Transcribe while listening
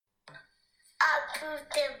Who's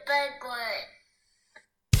the big one?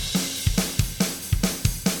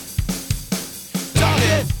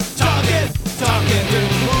 Talking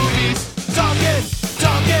through movies. Talking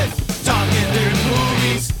through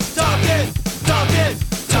movies. Talking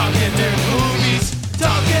through movies.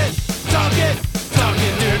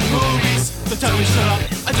 Talking through movies. So tell me shut up,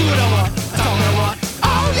 I do what I want, I talk what I want.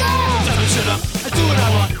 Oh yeah! Tell me shut up, I do what I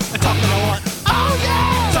want, I talk what I want. Oh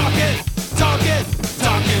yeah! Talking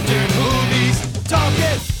through movies.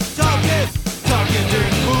 Talking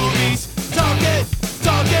through movies.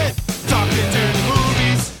 Talking through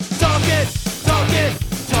movies.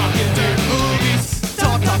 Talking through movies.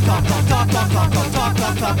 Talk.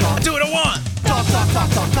 I do what I want. Talk. I do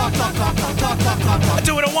what I want. Do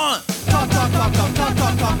what I want.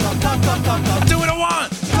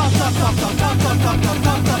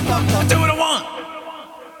 Do what I want.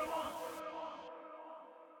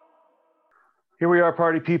 Here we are,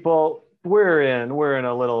 party people. We're in a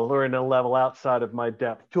level outside of my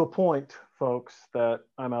depth, to a point, folks, that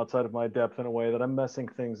I'm outside of my depth in a way that I'm messing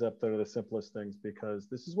things up that are the simplest things, because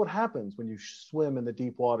this is what happens when you swim in the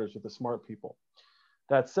deep waters with the smart people.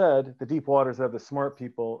 That said, the deep waters have the smart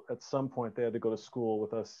people. At some point, they had to go to school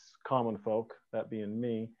with us common folk, that being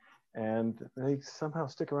me, and they somehow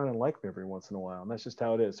stick around and like me every once in a while, and that's just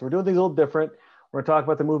how it is. So we're doing things a little different. We're going to talk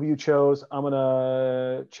about the movie you chose. I'm going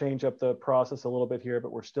to change up the process a little bit here,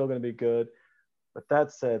 but we're still going to be good. But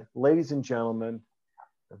that said, ladies and gentlemen,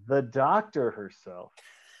 the doctor herself.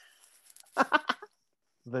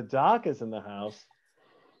 The doc is in the house.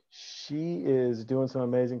 She is doing some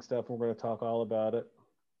amazing stuff. We're going to talk all about it.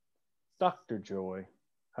 Dr. Joy,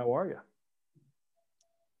 how are you?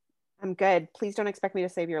 I'm good. Please don't expect me to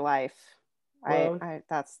save your life. Well, I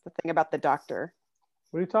that's the thing about the doctor.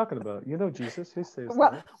 What are you talking about? You know Jesus. He saves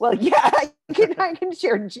Well, yeah, I can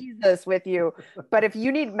share Jesus with you. But if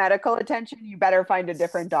you need medical attention, you better find a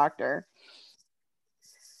different doctor.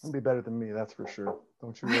 It'll be better than me, that's for sure.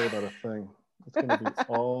 Don't you worry about a thing. It's going to be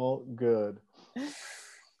all good.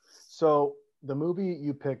 So the movie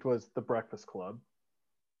you picked was The Breakfast Club.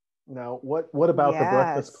 Now, what about The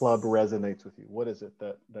Breakfast Club resonates with you? What is it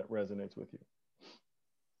that resonates with you?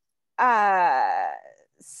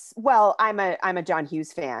 Well, I'm a John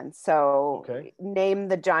Hughes fan, so okay. Name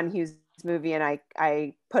the John Hughes movie, and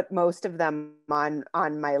I put most of them on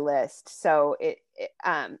my list. So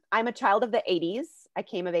I'm a child of the 80s. I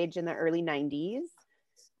came of age in the early 90s.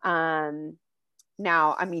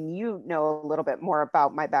 Now, I mean, you know a little bit more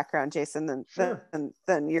about my background, Jason, than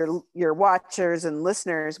your watchers and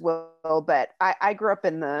listeners will. But I grew up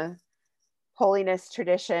in the holiness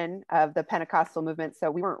tradition of the Pentecostal movement,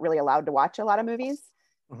 so we weren't really allowed to watch a lot of movies.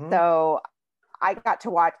 Mm-hmm. So I got to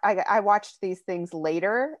watch. I watched these things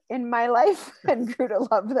later in my life and grew to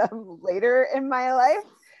love them later in my life.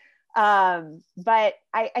 But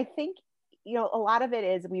I think, you know, a lot of it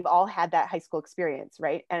is we've all had that high school experience,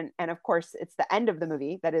 right? And of course, it's the end of the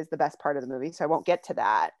movie that is the best part of the movie. So I won't get to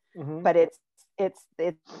that. Mm-hmm. But it's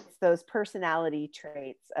those personality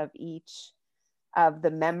traits of each of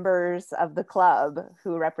the members of the club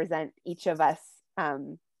who represent each of us.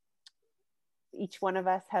 Each one of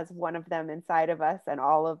us has one of them inside of us, and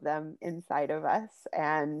all of them inside of us.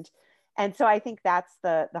 And so I think that's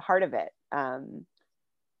the heart of it. I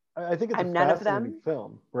think it's a fascinating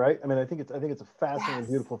film, right? I mean, I think it's a fascinating,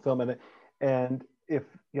 beautiful film, and if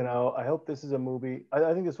you know, I hope this is a movie.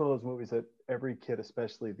 I think it's one of those movies that every kid,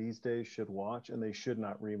 especially these days, should watch, and they should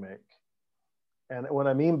not remake. And what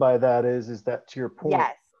I mean by that is that, to your point,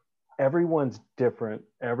 everyone's different,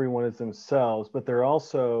 everyone is themselves, but they're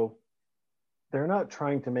not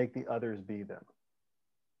trying to make the others be them.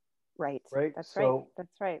 Right. That's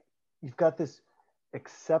right. You've got this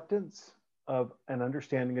acceptance of an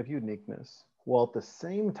understanding of uniqueness, while at the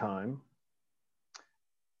same time,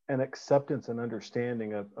 an acceptance and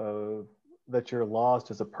understanding of that you're lost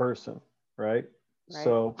as a person, right?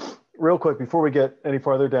 So real quick, before we get any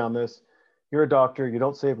farther down this, you're a doctor, you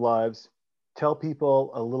don't save lives. Tell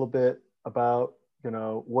people a little bit about, you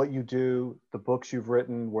know, what you do, the books you've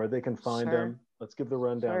written, where they can find them. Let's give the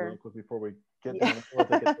rundown real quick before we get down.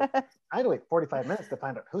 I had to wait 45 minutes to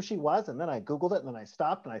find out who she was, and then I Googled it, and then I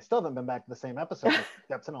stopped, and I still haven't been back to the same episode.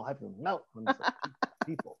 Steps, and I'll have you know,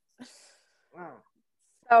 people. Wow.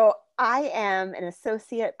 So I am an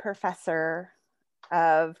associate professor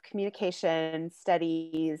of communication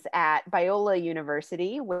studies at Biola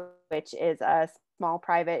University, which is a small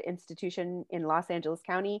private institution in Los Angeles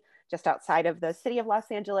County, just outside of the city of Los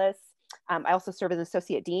Angeles. I also serve as an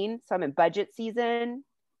associate dean, so I'm in budget season.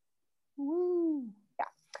 Woo. Yeah.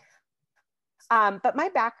 But my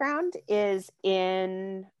background is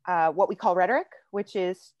in what we call rhetoric, which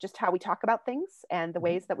is just how we talk about things and the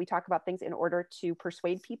ways that we talk about things in order to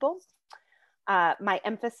persuade people. My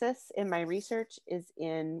emphasis in my research is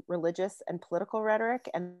in religious and political rhetoric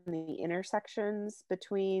and the intersections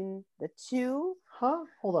between the two. Huh?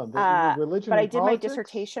 Hold on. Religion but and I did politics? my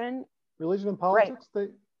dissertation. Religion and politics? Right.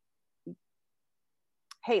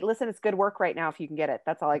 Hey, listen, it's good work right now if you can get it.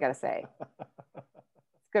 That's all I got to say.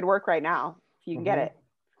 It's good work right now if you can get it.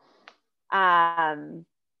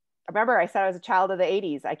 Remember, I said I was a child of the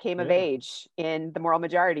 80s. I came of age in the moral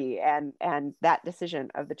majority and that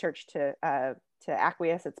decision of the church to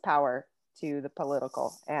acquiesce its power to the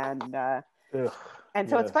political. And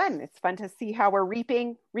so it's fun. It's fun to see how we're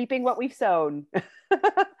reaping what we've sown.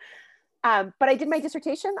 But I did my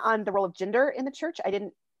dissertation on the role of gender in the church. I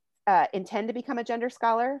didn't intend to become a gender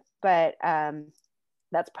scholar, but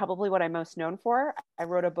that's probably what I'm most known for. I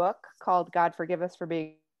wrote a book called God Forgive Us for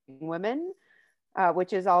Being Women,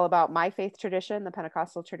 which is all about my faith tradition, the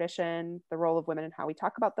Pentecostal tradition, the role of women and how we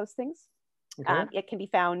talk about those things. Okay. It can be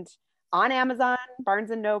found on Amazon,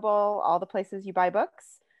 Barnes and Noble, all the places you buy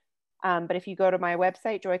books. But if you go to my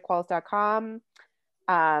website, joyqualls.com,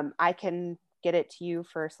 I can get it to you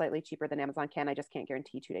for slightly cheaper than Amazon can. I just can't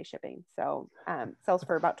guarantee 2-day shipping. So sells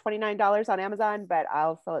for about $29 on Amazon, but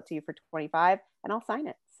I'll sell it to you for $25 and I'll sign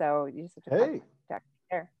it. So you just have to contact me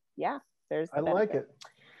there. Yeah, there's the benefit. Like it.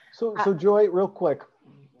 So Joy, real quick,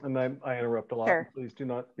 and I interrupt a lot. Sure. Please do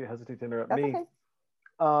not hesitate to interrupt That's me.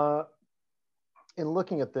 Okay. In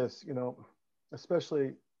looking at this,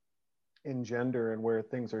 especially in gender and where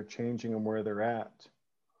things are changing and where they're at,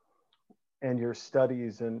 and your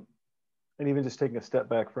studies and even just taking a step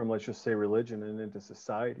back from, let's just say, religion and into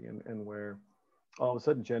society, and where all of a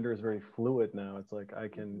sudden gender is very fluid now. It's like I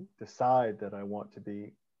can decide that I want to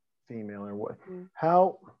be female or what.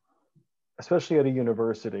 How, especially at a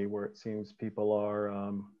university where it seems people are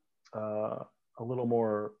a little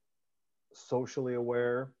more socially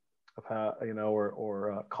aware of how,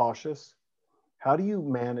 or cautious. How do you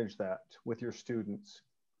manage that with your students?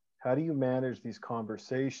 How do you manage these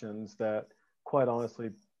conversations that, quite honestly,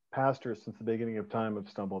 pastors since the beginning of time have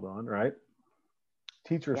stumbled on, right?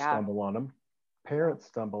 Teachers stumble on them. Parents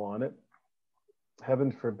stumble on it.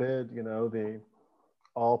 Heaven forbid, the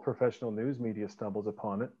all professional news media stumbles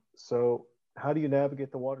upon it. So how do you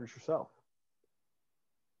navigate the waters yourself?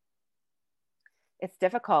 It's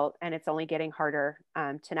difficult, and it's only getting harder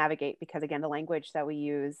to navigate because, again, the language that we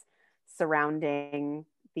use surrounding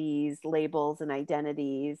these labels and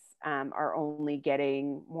identities are only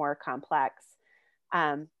getting more complex.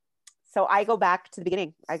 So I go back to the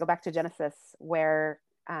beginning. I go back to Genesis, where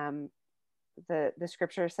the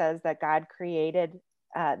scripture says that God created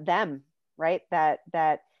them, right?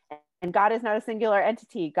 And God is not a singular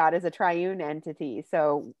entity. God is a triune entity.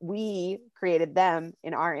 So we created them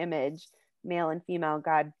in our image, male and female.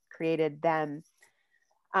 God created them.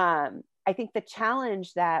 I think the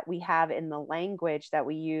challenge that we have in the language that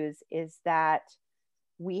we use is that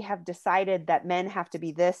we have decided that men have to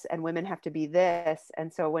be this and women have to be this.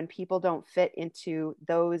 And so when people don't fit into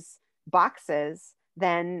those boxes,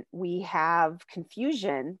 then we have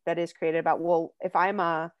confusion that is created about, well, if I'm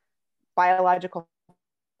a biological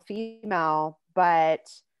female, but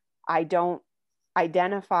I don't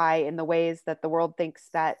identify in the ways that the world thinks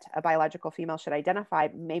that a biological female should identify,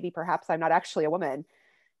 maybe perhaps I'm not actually a woman.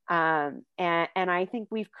 And I think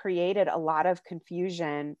we've created a lot of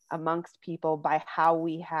confusion amongst people by how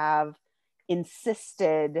we have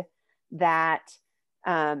insisted that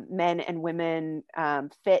men and women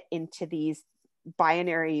fit into these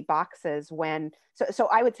binary boxes. So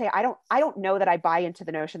I would say I don't know that I buy into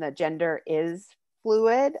the notion that gender is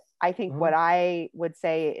fluid. I think what I would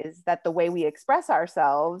say is that the way we express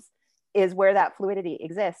ourselves is where that fluidity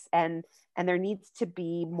exists, and there needs to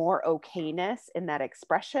be more okayness in that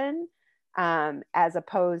expression, as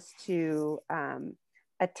opposed to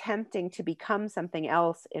attempting to become something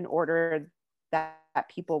else in order that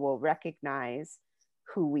people will recognize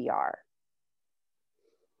who we are.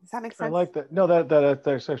 Does that make sense? I like that. No,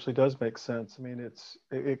 that actually does make sense. I mean,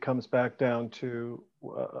 it comes back down to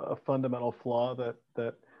a fundamental flaw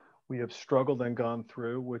that we have struggled and gone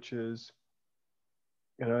through, which is,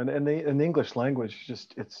 and the English language,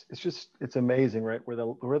 it's amazing, right?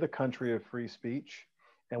 We're the country of free speech,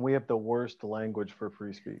 and we have the worst language for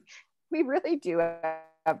free speech. We really do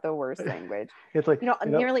have the worst language. It's like,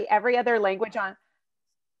 nearly every other language on.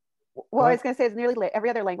 Well, I was going to say is nearly every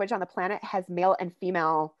other language on the planet has male and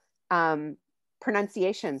female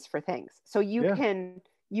pronunciations for things. So you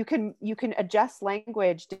can adjust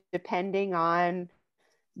language depending on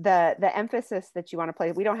the emphasis that you want to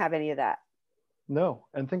place. We don't have any of that. No.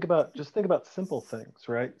 And just think about simple things,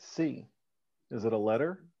 right? See, is it a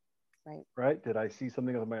letter? Right. Right? Did I see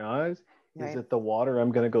something with my eyes? Is Right. it the water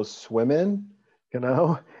I'm going to go swim in? You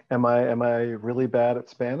know, am I really bad at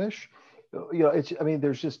Spanish? It's, I mean,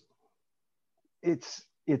 there's just, it's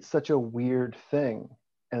such a weird thing.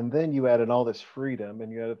 And then you add in all this freedom,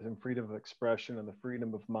 and you add in freedom of expression and the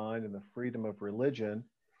freedom of mind and the freedom of religion.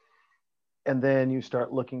 And then you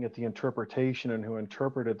start looking at the interpretation and who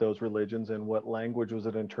interpreted those religions and what language was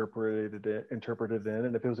it interpreted in.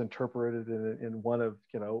 And if it was interpreted in one of,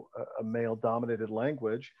 a male dominated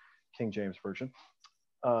language, King James Version.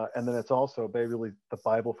 And then it's also basically the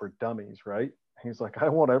Bible for dummies, right? He's like, I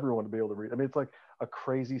want everyone to be able to read. I mean, it's like a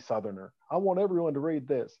crazy Southerner. I want everyone to read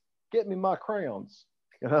this. Get me my crayons.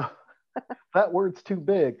 That word's too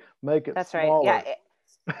big. Make it That's smaller. right.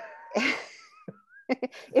 Yeah.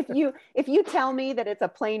 if you tell me that it's a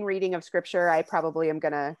plain reading of scripture, I'm probably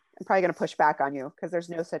gonna push back on you, because there's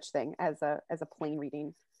no such thing as a plain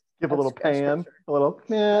reading. Give a little pan, a little,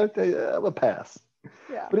 a pass.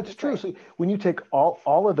 Yeah, but it's true. right. So when you take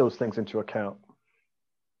all of those things into account,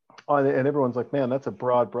 and everyone's like, man, that's a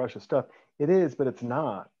broad brush of stuff. It is, but it's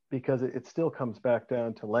not, because it still comes back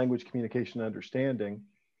down to language, communication, understanding.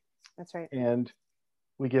 That's right. And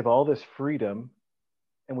we give all this freedom,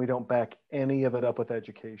 and we don't back any of it up with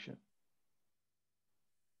education.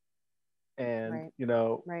 And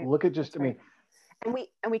right. Look at just, That's right.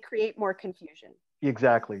 and we create more confusion.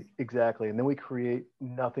 Exactly. And then we create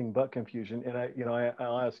nothing but confusion. And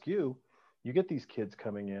I'll ask you, you get these kids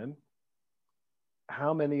coming in,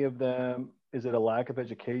 how many of them is it a lack of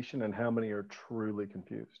education, and how many are truly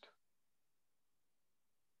confused?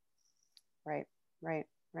 Right.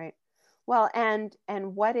 Well, and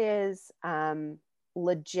what is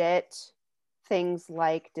legit things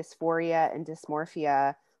like dysphoria and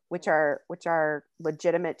dysmorphia, which are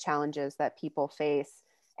legitimate challenges that people face,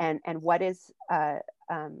 and what is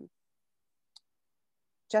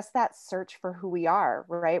just that search for who we are,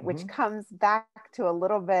 right? Mm-hmm. Which comes back to a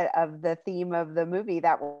little bit of the theme of the movie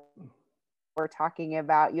that we're talking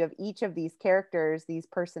about. You have each of these characters, these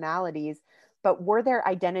personalities, but were their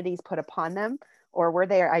identities put upon them, or were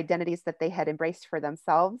their identities that they had embraced for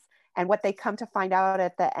themselves? And what they come to find out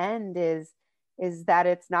at the end is that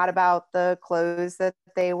it's not about the clothes that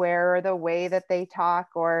they wear or the way that they talk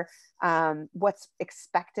or what's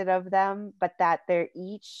expected of them, but that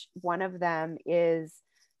each one of them is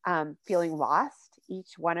feeling lost.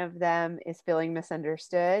 Each one of them is feeling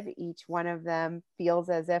misunderstood. Each one of them feels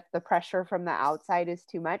as if the pressure from the outside is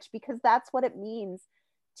too much, because that's what it means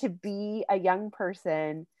to be a young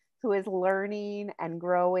person who is learning and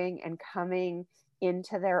growing and coming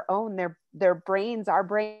into their own. Their brains, our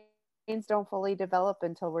brains don't fully develop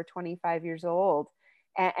until we're 25 years old.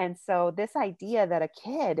 And so this idea that a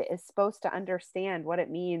kid is supposed to understand what it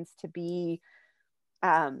means to be,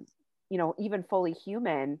 even fully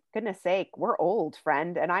human, goodness sake, we're old,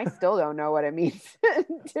 friend. And I still don't know what it means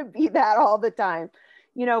to be that all the time,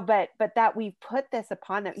 but that we put this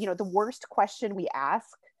upon them. The worst question we ask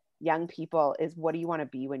young people is, what do you want to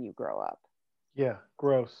be when you grow up? Yeah.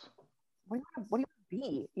 Gross. What do you want to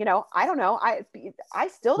be? I don't know. I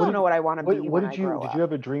still don't know what I want to be when I grow up. Did you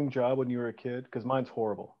have a dream job when you were a kid? Because mine's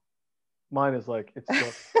horrible. Mine is like, it's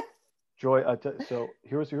so, Joy. So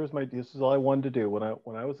this is all I wanted to do when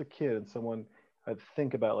I was a kid, and I'd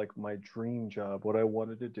think about like my dream job, what I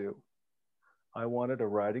wanted to do. I wanted a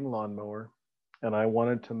riding lawnmower, and I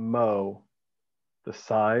wanted to mow the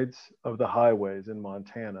sides of the highways in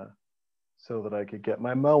Montana so that I could get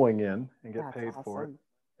my mowing in and get paid for it.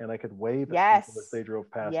 And I could wave at people as they drove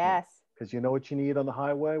past me. Because you know what you need on the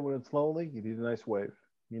highway when it's lonely? You need a nice wave.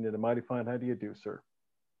 You need a mighty fine how do you do, sir.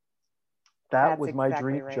 That's was my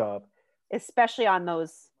dream job. Especially on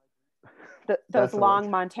those long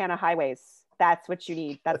Montana highways. That's what you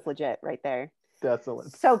need. That's legit right there.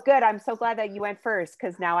 Desolate. So good. I'm so glad that you went first,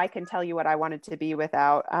 because now I can tell you what I wanted to be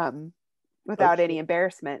without any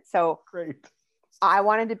embarrassment. So great. I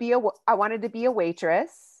wanted to be a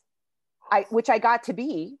waitress, which I got to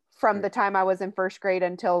be from the time I was in first grade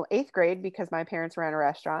until 8th grade, because my parents ran a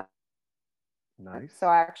restaurant. Nice. So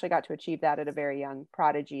I actually got to achieve that at a very young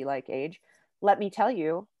prodigy-like age. Let me tell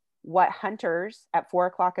you what hunters at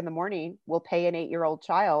 4:00 in the morning will pay an 8-year-old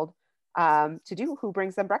child to do, who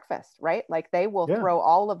brings them breakfast, right? Like they will throw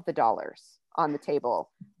all of the dollars on the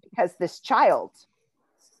table because this child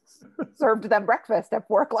served them breakfast at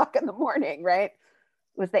 4:00 in the morning, right?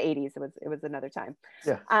 It was the 80s. It was another time.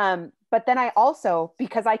 Yeah. But then I also,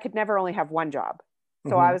 because I could never only have one job.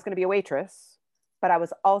 So I was going to be a waitress, but I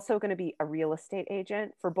was also going to be a real estate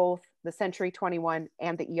agent for both the Century 21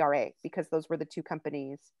 and the ERA, because those were the two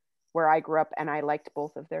companies where I grew up, and I liked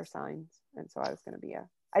both of their signs. And so I was going to be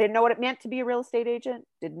I didn't know what it meant to be a real estate agent,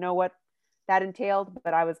 didn't know what that entailed,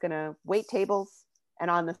 but I was going to wait tables and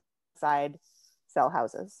on the side sell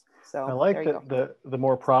houses. So I like there you that the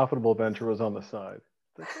more profitable venture was on the side.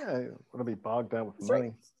 Like, yeah, I don't want to be bogged down with That's money.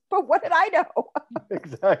 right. But what did I know?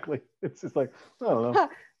 Exactly. It's just like, I don't know.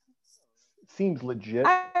 Seems legit.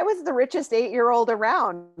 I was the richest 8-year-old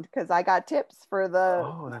around because I got tips for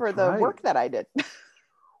the work that I did.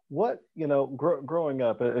 What, growing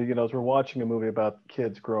up, as we're watching a movie about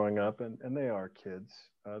kids growing up, and they are kids.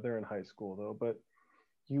 They're in high school though, but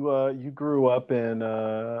you grew up in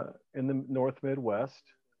the North Midwest,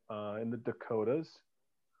 in the Dakotas.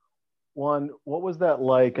 One, what was that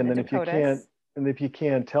like? And then if you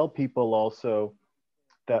can tell people also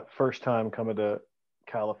that first time coming to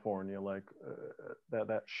California, like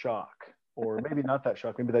that shock, or maybe not that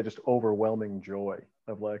shock, maybe that just overwhelming joy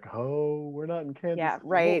of like, oh, we're not in Kansas. Yeah,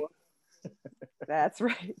 right. That's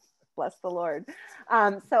right. Bless the Lord.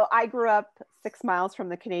 So I grew up 6 miles from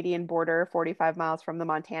the Canadian border, 45 miles from the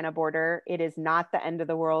Montana border. It is not the end of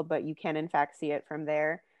the world, but you can in fact see it from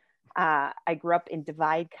there. I grew up in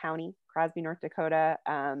Divide County, Crosby, North Dakota.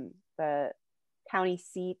 The county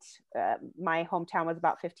seat, my hometown was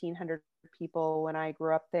about 1,500 people when I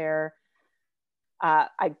grew up there.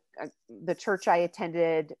 The church I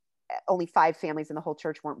attended, only 5 families in the whole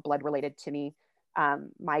church weren't blood related to me.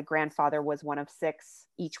 My grandfather was one of 6.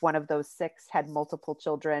 Each one of those 6 had multiple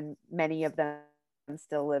children. Many of them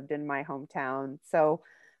still lived in my hometown. So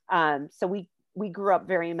we grew up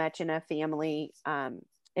very much in a family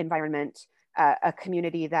environment, a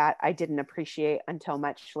community that I didn't appreciate until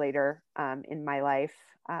much later in my life.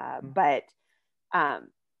 But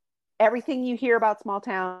everything you hear about small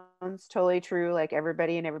towns, totally true, like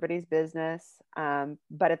everybody in everybody's business.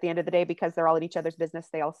 But at the end of the day, because they're all in each other's business,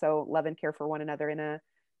 they also love and care for one another in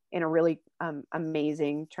a really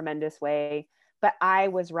amazing, tremendous way. But I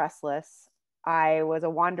was restless. I was a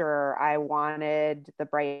wanderer. I wanted the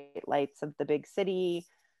bright lights of the big city.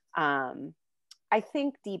 I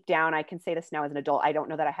think deep down, I can say this now as an adult, I don't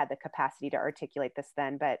know that I had the capacity to articulate this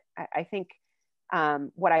then, but I think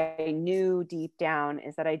what I knew deep down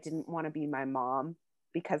is that I didn't want to be my mom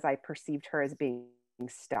because I perceived her as being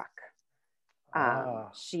stuck.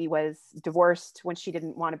 She was divorced when she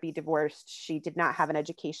didn't want to be divorced. She did not have an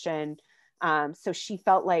education. So she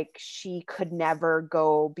felt like she could never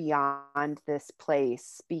go beyond this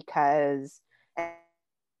place because, and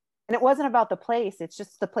it wasn't about the place. It's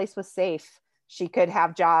just the place was safe. She could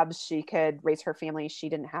have jobs. She could raise her family. She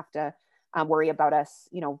didn't have to worry about us,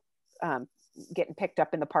 getting picked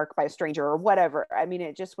up in the park by a stranger or whatever. I mean,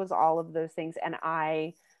 it just was all of those things. And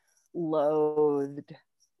I loathed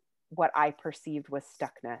what I perceived was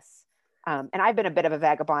stuckness. And I've been a bit of a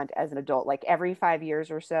vagabond as an adult. Like every 5 years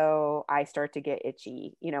or so, I start to get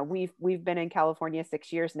itchy. We've been in California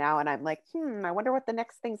 6 years now, and I'm like, I wonder what the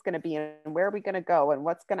next thing's going to be, and where are we going to go, and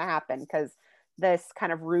what's going to happen? Because this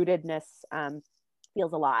kind of rootedness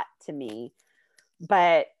feels a lot to me.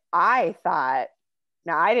 But I thought,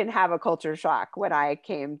 now I didn't have a culture shock when I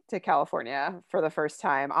came to California for the first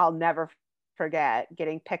time. I'll never forget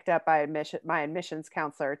getting picked up by my admissions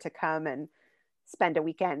counselor to come and spend a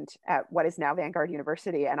weekend at what is now Vanguard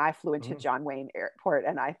University. And I flew into John Wayne Airport,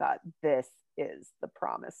 and I thought, this is the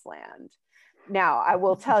promised land. Now, I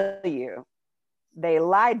will tell you, they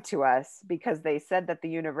lied to us because they said that the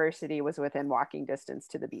university was within walking distance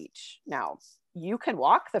to the beach. Now, you can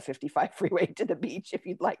walk the 55 freeway to the beach if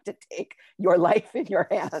you'd like to take your life in your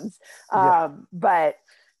hands. Yeah. But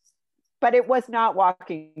it was not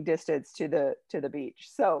walking distance to the beach.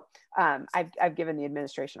 So I've given the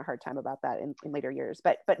administration a hard time about that in later years.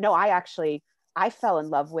 But no, I fell in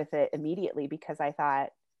love with it immediately because I thought,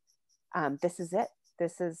 this is it.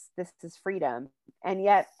 This is freedom. And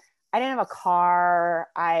yet I didn't have a car.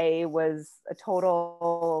 I was a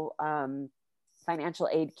total financial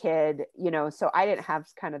aid kid, so I didn't have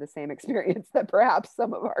kind of the same experience that perhaps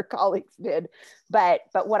some of our colleagues did. But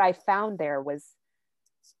what I found there was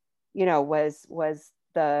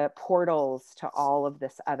the portals to all of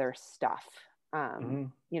this other stuff,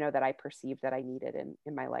 that I perceived that I needed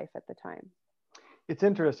in my life at the time. It's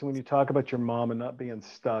interesting when you talk about your mom and not being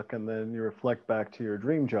stuck, and then you reflect back to your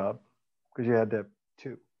dream job, because you had that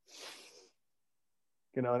too.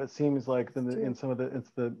 And it seems like in some of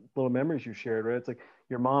it's the little memories you shared, right? It's like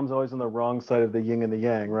your mom's always on the wrong side of the yin and the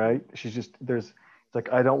yang, right? She's just, it's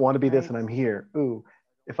like, I don't want to be this, and I'm here. Ooh,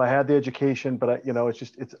 if I had the education, but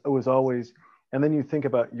it was always, and then you think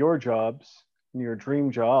about your jobs and your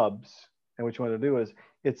dream jobs, and what you want to do is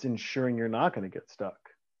it's ensuring you're not going to get stuck.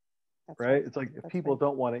 Right? It's like if people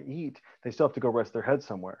don't want to eat, they still have to go rest their head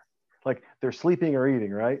somewhere. Like they're sleeping or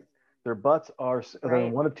eating, right? Their butts are they're in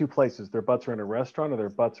Right. one of two places. Their butts are in a restaurant or their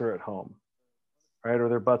butts are at home, right? Or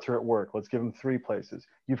their butts are at work. Let's give them three places.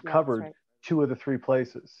 You've Yeah, that's covered right. two of the three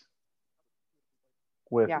places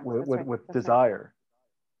with Yeah, with that's with, right. with That's right. desire.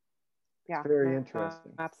 It's Yeah, very no,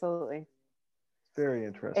 interesting. absolutely. Very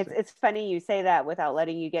It's interesting. it's funny you say that without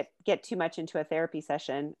letting you get too much into a therapy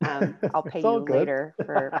session. I'll pay It's all you good. later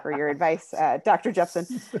for your advice, Dr. Jepson.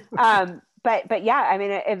 But yeah, I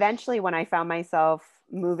mean, eventually when I found myself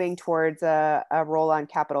moving towards a role on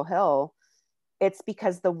Capitol Hill, it's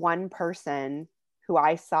because the one person who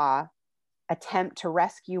I saw attempt to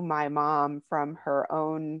rescue my mom from her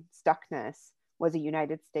own stuckness was a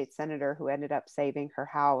United States senator who ended up saving her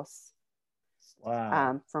house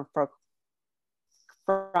Wow.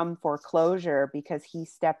 from foreclosure because he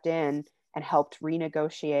stepped in and helped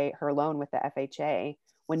renegotiate her loan with the FHA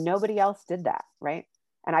when nobody else did that, right?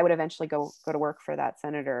 And I would eventually go to work for that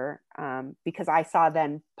senator because I saw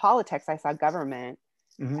then politics, I saw government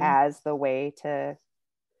Mhm. as the way to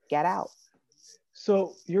get out.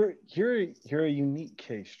 So you're a unique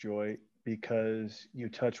case, Joy, because you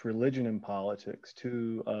touch religion and politics,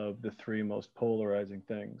 two of the three most polarizing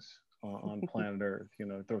things on planet Earth. You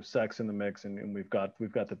know, throw sex in the mix, and we've got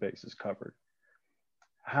the bases covered.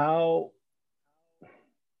 How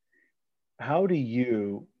do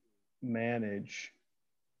you manage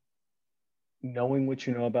knowing what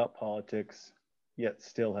you know about politics, yet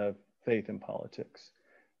still have faith in politics?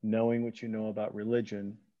 Knowing what you know about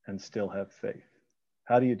religion and still have faith.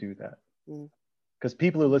 How do you do that? Because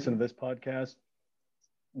people who listen to this podcast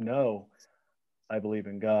know I believe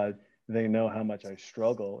in God. They know how much I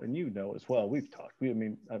struggle, and you know as well. We've talked.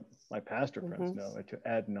 My pastor friends know it to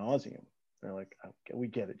ad nauseum. They're like, oh, "We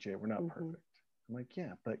get it, Jay. We're not perfect." I'm like,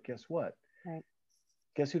 "Yeah, but guess what? Right.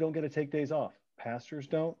 Guess who don't get to take days off? Pastors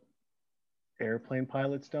don't. Airplane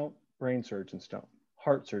pilots don't. Brain surgeons don't.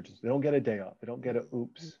 Heart surgeons. They don't get a day off. They don't get a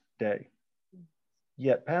oops day.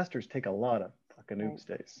 Yet pastors take a lot of fucking oops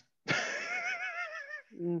days."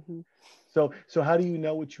 So how do you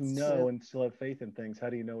know what you know and still have faith in things? How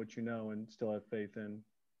do you know what you know and still have faith in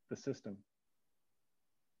the system?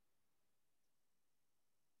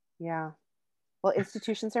 Yeah. Well,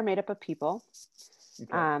 institutions are made up of people,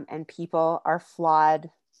 Okay. and people are flawed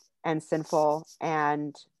and sinful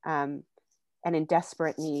and in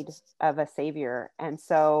desperate need of a savior. And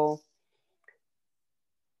so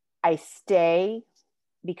I stay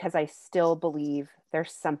because I still believe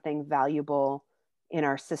there's something valuable in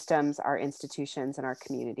our systems, our institutions, and our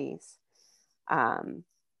communities. And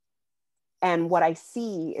what I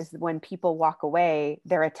see is when people walk away,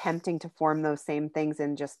 they're attempting to form those same things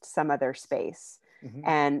in just some other space.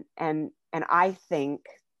 And I think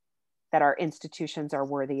that our institutions are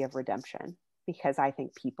worthy of redemption because I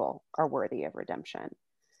think people are worthy of redemption.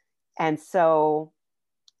 And so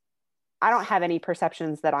I don't have any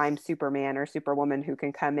perceptions that I'm Superman or Superwoman who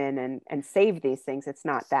can come in and save these things. It's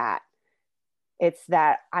not that. It's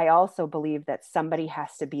that I also believe that somebody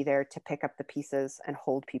has to be there to pick up the pieces and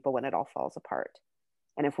hold people when it all falls apart.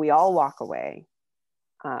 And if we all walk away,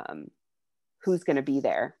 who's going to be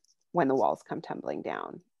there when the walls come tumbling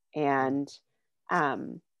down? And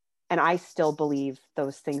I still believe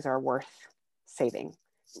those things are worth saving.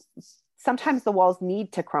 Sometimes the walls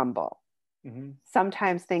need to crumble.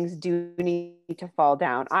 Sometimes things do need to fall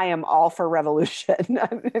down. I am all for revolution.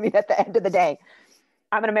 I mean, at the end of the day,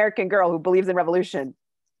 I'm an American girl who believes in revolution.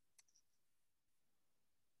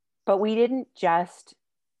 But we didn't just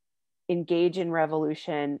engage in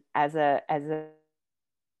revolution as a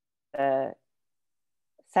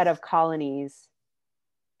set of colonies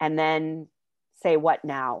and then say, what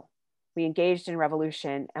now? We engaged in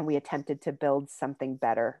revolution and we attempted to build something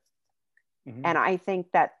better. And I think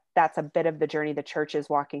that that's a bit of the journey the church is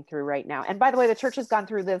walking through right now. And by the way, the church has gone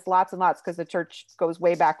through this lots and lots because the church goes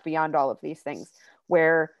way back beyond all of these things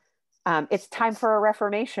where it's time for a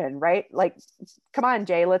reformation, right? Like, come on,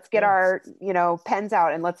 Jay, let's get our, pens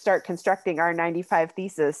out and let's start constructing our 95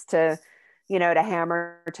 thesis to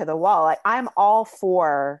hammer to the wall. I'm all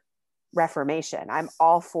for reformation. I'm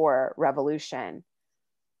all for revolution,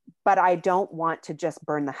 but I don't want to just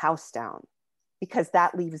burn the house down because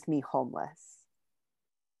that leaves me homeless.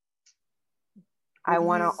 I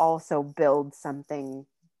want to also build something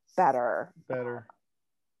better.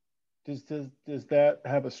 Does that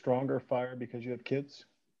have a stronger fire because you have kids?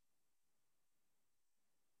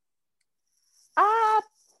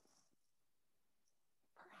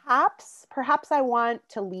 Perhaps I want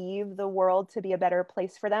to leave the world to be a better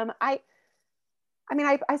place for them. I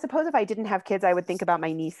suppose if I didn't have kids, I would think about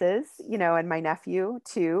my nieces, and my nephew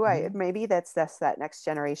too. Maybe that's that next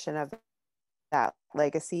generation of that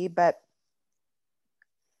legacy. But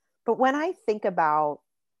when I think about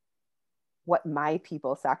what my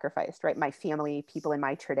people sacrificed, right? My family, people in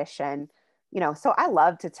my tradition, so I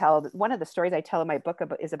love to tell, one of the stories I tell in my book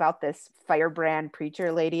is about this firebrand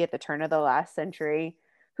preacher lady at the turn of the last century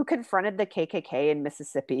who confronted the KKK in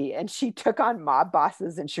Mississippi, and she took on mob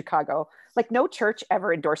bosses in Chicago. Like, no church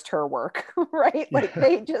ever endorsed her work, right? Like,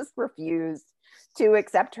 they just refused to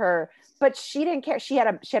accept her, but she didn't care. She had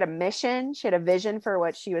a mission, she had a vision for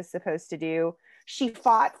what she was supposed to do. She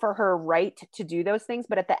fought for her right to do those things,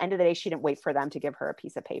 but at the end of the day, she didn't wait for them to give her a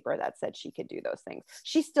piece of paper that said she could do those things.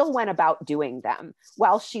 She still went about doing them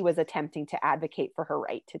while she was attempting to advocate for her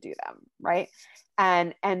right to do them, right?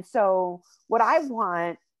 And so what I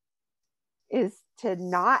want is to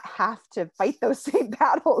not have to fight those same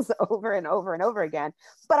battles over and over and over again.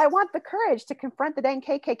 But I want the courage to confront the dang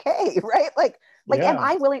KKK, right? Like, am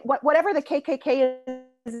I willing, whatever the KKK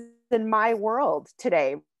is in my world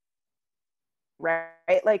today,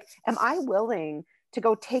 right? Like, am I willing to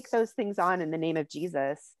go take those things on in the name of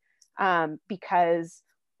Jesus? Because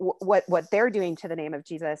what they're doing to the name of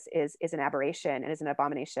Jesus is an aberration and is an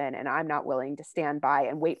abomination. And I'm not willing to stand by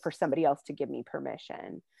and wait for somebody else to give me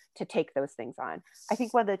permission to take those things on. I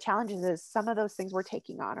think one of the challenges is some of those things we're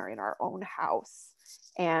taking on are in our own house,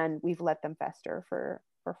 and we've let them fester for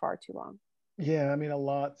far too long. Yeah, I mean, a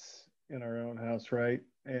lot's in our own house, right?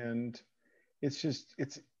 And it's just,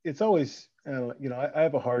 it's always, I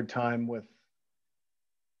have a hard time with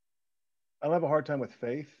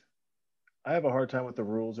faith. I have a hard time with the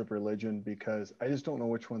rules of religion because I just don't know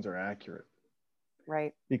which ones are accurate.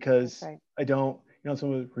 Right. Because right. I don't,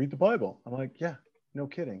 someone would read the Bible. I'm like, yeah, no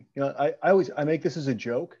kidding. I make this as a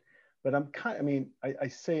joke, but I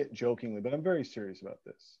say it jokingly, but I'm very serious about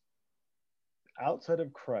this. Outside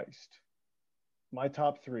of Christ, my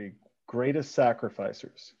top 3 greatest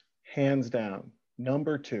sacrificers, hands down.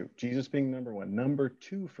 Number 2, Jesus being number 1. Number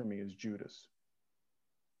 2 for me is Judas.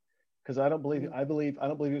 Because I don't believe he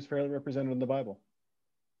was fairly represented in the Bible.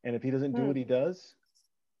 And if he doesn't do what he does,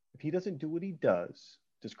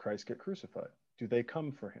 does Christ get crucified? Do they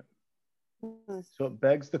come for him? So it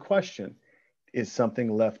begs the question, is something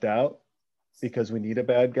left out because we need a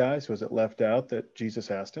bad guy? So is it left out that Jesus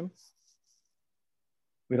asked him?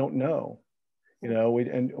 We don't know,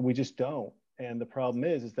 we just don't. And the problem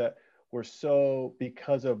is that we're so,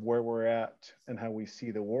 because of where we're at and how we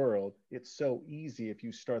see the world, it's so easy if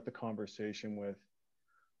you start the conversation with,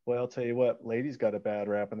 well, I'll tell you what, ladies got a bad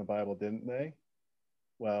rap in the Bible, didn't they?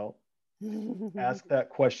 Well, ask that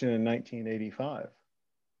question in 1985,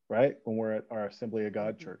 right? When we're at our Assembly of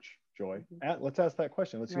God church, Joy. Let's ask that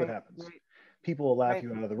question. Let's see what happens. Right. People will laugh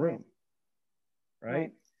you out of the room,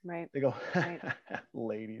 right? Right. They go,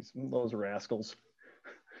 ladies, those rascals.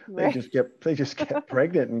 They just get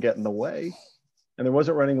pregnant and get in the way. And there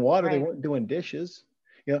wasn't running water. They weren't doing dishes.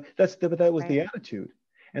 That was the attitude.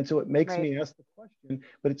 And so it makes me ask the question,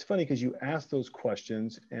 but it's funny because you ask those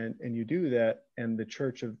questions and you do that, and the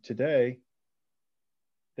church of today,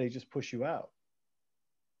 they just push you out.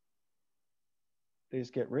 They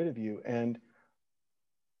just get rid of you. And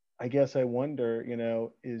I guess I wonder,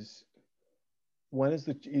 when is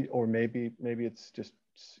or maybe it's just,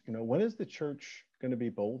 when is the church going to be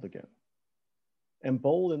bold again? And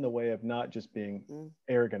bold in the way of not just being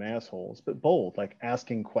arrogant assholes, but bold, like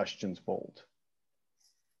asking questions bold.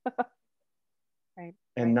 Right.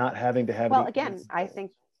 And not having to have. Well, again, I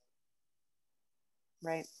think.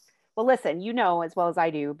 Right. Well, listen, as well as I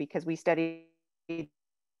do, because we study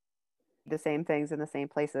the same things in the same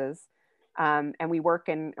places. And we work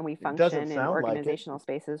and we function in organizational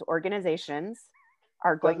spaces. Organizations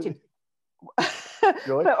are going to.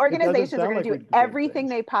 Joy, but organizations are going to do everything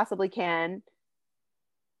they possibly can.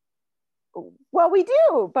 Well, we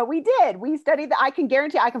do, but we did. We studied I can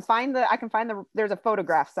guarantee I can find there's a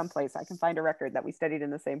photograph someplace. I can find a record that we studied in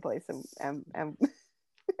the same place. And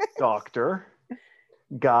Doctor,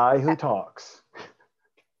 guy who talks.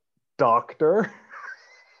 Doctor,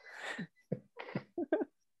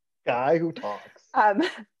 guy who talks.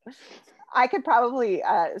 I could probably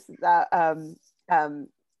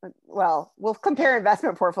well, we'll compare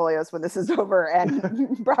investment portfolios when this is over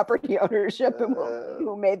and property ownership, and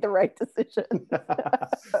who made the right decision.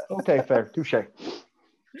 Okay, fair. Touche.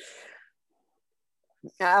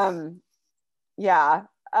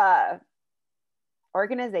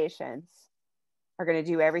 Organizations are going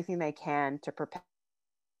to do everything they can to perpetuate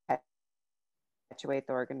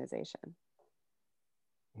the organization.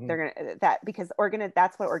 They're going to because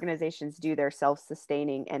that's what organizations do. They're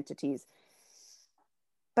self-sustaining entities.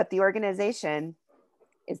 But the organization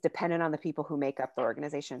is dependent on the people who make up the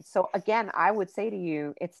organization. So again, I would say to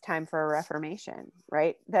you, it's time for a reformation,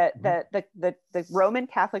 right? The Roman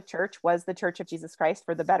Catholic Church was the Church of Jesus Christ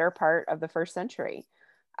for the better part of the first century.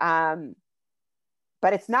 But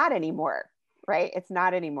it's not anymore, right? It's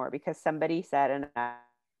not anymore because somebody said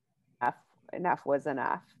enough was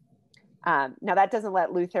enough. Now that doesn't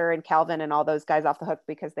let Luther and Calvin and all those guys off the hook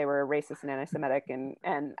because they were racist and anti-Semitic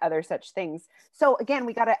and other such things. So again,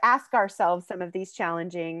 we got to ask ourselves some of these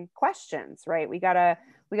challenging questions, right? We got to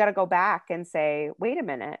go back and say, wait a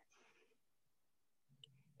minute.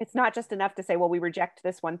 It's not just enough to say, well, we reject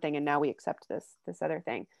this one thing and now we accept this other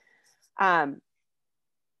thing. But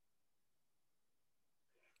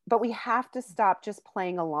we have to stop just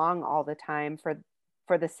playing along all the time for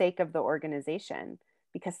the sake of the organization.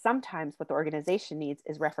 Because sometimes what the organization needs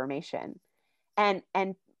is reformation. And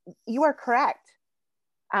you are correct.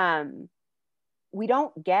 We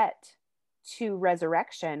don't get to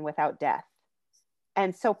resurrection without death.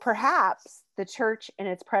 And so perhaps the church in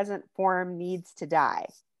its present form needs to die.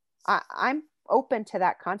 I'm open to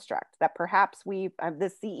that construct, that perhaps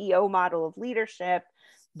the CEO model of leadership,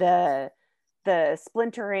 the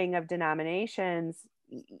splintering of denominations,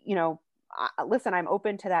 listen, I'm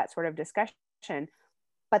open to that sort of discussion.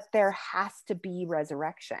 But there has to be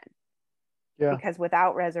resurrection, because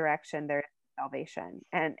without resurrection, there is salvation.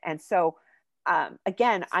 And so,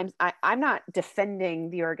 again, I'm not defending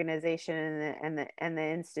the organization and the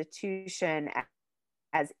institution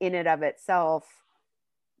as in and of itself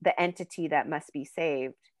the entity that must be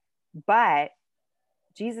saved, but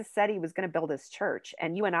Jesus said he was going to build his church,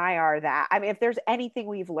 and you and I are that. I mean, if there's anything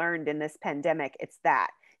we've learned in this pandemic, it's that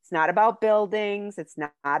it's not about buildings, it's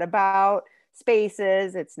not about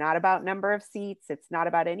spaces, it's not about number of seats, it's not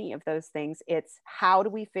about any of those things. It's how do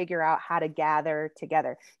we figure out how to gather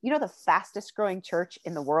together. The fastest growing church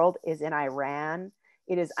in the world is in Iran.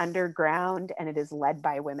 It is underground and it is led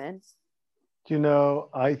by women.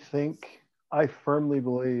 I firmly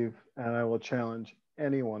believe, and I will challenge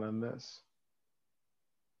anyone on this,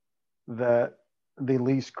 that the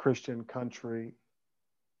least Christian country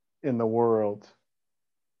in the world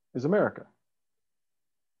is America.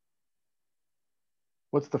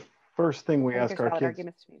 What's the first thing we ask our kids?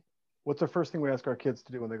 What's the first thing we ask our kids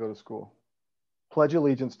to do when they go to school? Pledge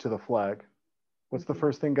allegiance to the flag. What's the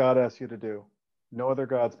first thing God asks you to do? No other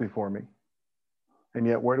gods before me. And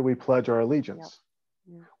yet, where do we pledge our allegiance?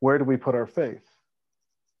 Yep. Where do we put our faith?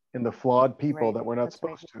 In the flawed people that we're not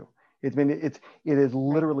supposed to. It is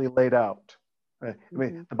literally laid out. Right?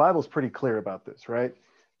 The Bible's pretty clear about this, right?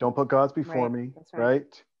 Don't put gods before me,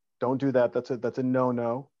 right? Don't do that. That's a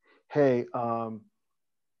no-no. Hey,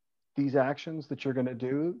 these actions that you're going to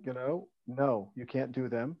do, no, you can't do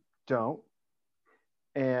them. Don't.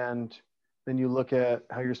 And then you look at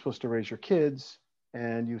how you're supposed to raise your kids,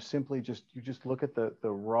 and you simply just look at the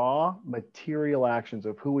raw material actions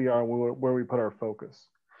of who we are and where we put our focus.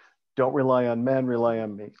 Don't rely on men, rely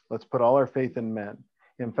on me. Let's put all our faith in men.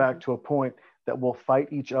 In fact, to a point that we'll fight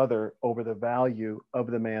each other over the value of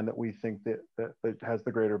the man that we think that has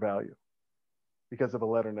the greater value because of a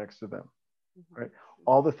letter next to them. Right?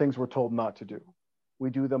 All the things we're told not to do, we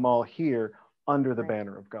do them all here under the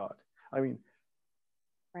banner of God. I mean,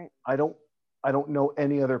 I don't know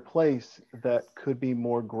any other place that could be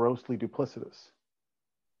more grossly duplicitous.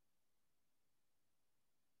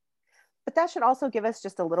 But that should also give us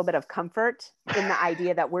just a little bit of comfort in the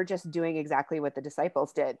idea that we're just doing exactly what the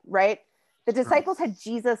disciples did, right? The disciples had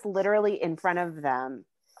Jesus literally in front of them,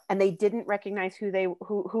 and they didn't recognize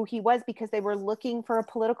who he was because they were looking for a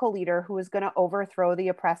political leader who was going to overthrow the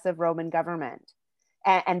oppressive Roman government.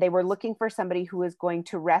 And they were looking for somebody who was going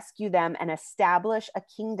to rescue them and establish a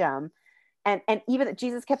kingdom. And even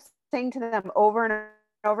Jesus kept saying to them over and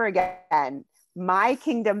over again, my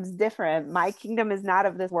kingdom's different. My kingdom is not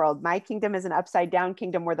of this world. My kingdom is an upside down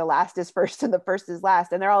kingdom where the last is first and the first is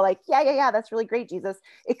last. And they're all like, yeah, that's really great, Jesus.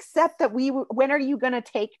 Except that when are you going to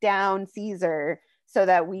take down Caesar so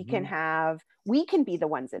that we can be the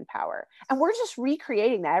ones in power? And we're just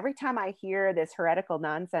recreating that. Every time I hear this heretical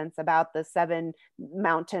nonsense about the 7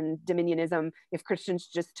 mountain dominionism, if Christians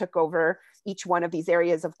just took over each one of these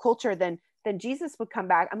areas of culture, then Jesus would come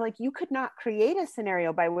back. I'm like, you could not create a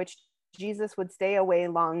scenario by which Jesus would stay away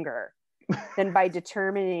longer than by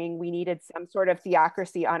determining we needed some sort of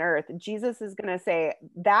theocracy on earth. Jesus is going to say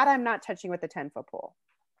that I'm not touching with a 10-foot pole.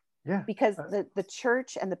 Yeah. Because the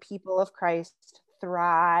church and the people of Christ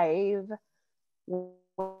thrive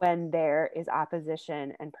when there is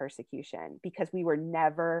opposition and persecution, because we were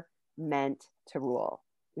never meant to rule.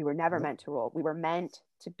 We were never meant to rule. We were meant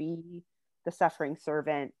to be the suffering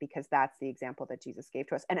servant, because that's the example that Jesus gave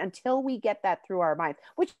to us. And until we get that through our minds,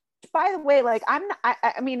 which, by the way, like I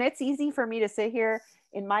mean, it's easy for me to sit here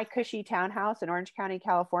in my cushy townhouse in Orange County,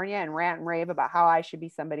 California, and rant and rave about how I should be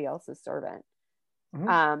somebody else's servant.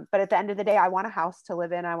 But at the end of the day, I want a house to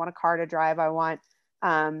live in. I want a car to drive. I want,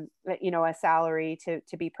 a salary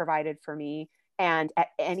to be provided for me. And at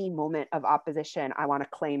any moment of opposition, I want to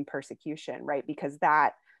claim persecution, right? Because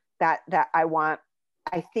that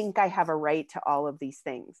I think I have a right to all of these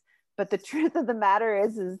things. But the truth of the matter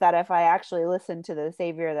is that if I actually listen to the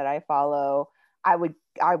Savior that I follow, I would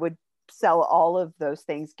sell all of those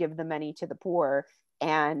things, give the money to the poor,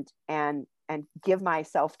 and give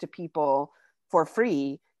myself to people for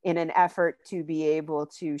free in an effort to be able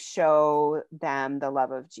to show them the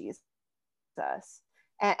love of Jesus.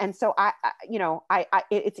 And so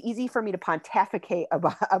it's easy for me to pontificate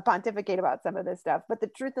about some of this stuff, but the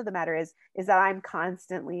truth of the matter is that I'm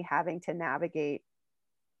constantly having to navigate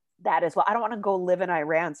that as well. I don't want to go live in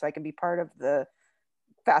Iran so I can be part of the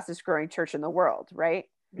fastest growing church in the world, right?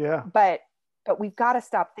 Yeah. But we've got to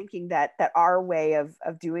stop thinking that our way of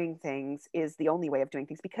doing things is the only way of doing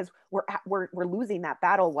things, because we're losing that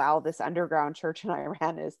battle while this underground church in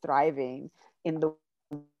Iran is thriving in the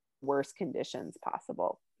worst conditions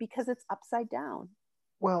possible, because it's upside down.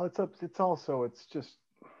 Well, it's just,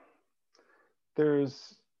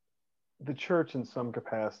 there's the church in some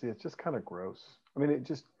capacity. It's just kind of gross. I mean, it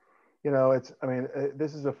just,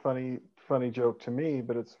 this is a funny joke to me,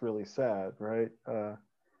 but it's really sad, right?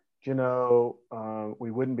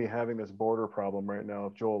 We wouldn't be having this border problem right now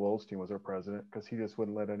if Joel Osteen was our president, because he just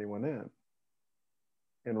wouldn't let anyone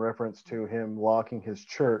in reference to him locking his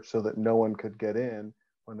church so that no one could get in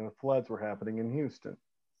when the floods were happening in Houston.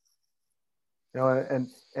 And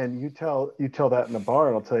you tell that in a bar,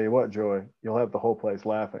 and I'll tell you what, Joy, you'll have the whole place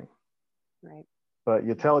laughing. Right. But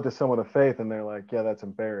you tell it to someone of faith and they're like, yeah, that's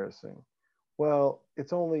embarrassing. Well,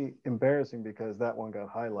 it's only embarrassing because that one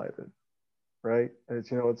got highlighted, right? I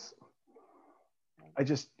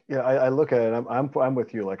look at it, I'm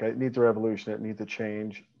with you. Like, it needs a revolution. It needs a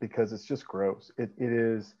change, because it's just gross.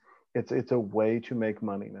 It's a way to make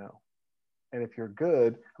money now. And if you're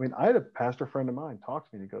good, I had a pastor friend of mine talk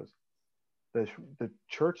to me, and he goes, the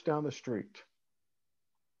church down the street,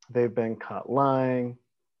 they've been caught lying.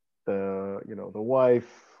 The wife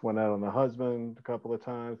went out on the husband a couple of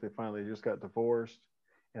times. They finally just got divorced,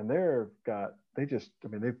 and they've got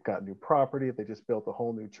new property. They just built a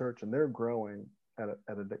whole new church, and they're growing at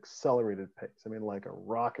an accelerated pace. Like a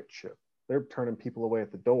rocket ship. They're turning people away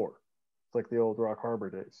at the door. It's like the old Rock Harbor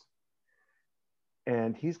days.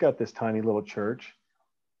 And he's got this tiny little church,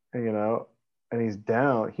 and he's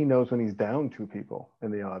down. He knows when he's down 2 people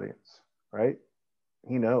in the audience, right?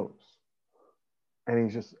 He knows.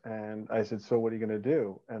 And I said, so what are you going to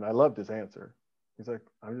do? And I loved his answer. He's like,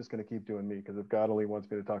 I'm just going to keep doing me, because if God only wants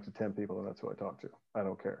me to talk to 10 people, then that's who I talk to. I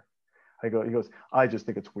don't care. He goes, I just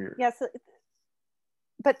think it's weird. Yes.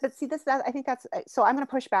 But see, I think that's, so I'm going to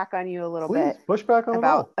push back on you a little Please, bit. Push back on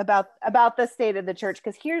about the state of the church.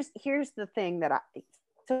 Because here's the thing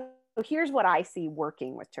so here's what I see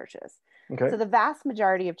working with churches. Okay. So the vast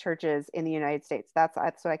majority of churches in the United States, that's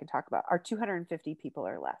what I can talk about, are 250 people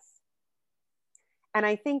or less. And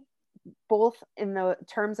I think both in the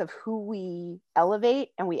terms of who we elevate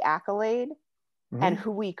and we accolade, mm-hmm. and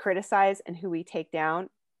who we criticize and who we take down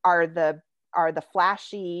are the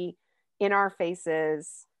flashy, in our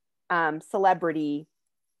faces, celebrity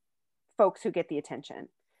folks who get the attention.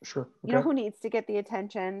 Sure. Okay. You know who needs to get the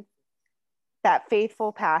attention? That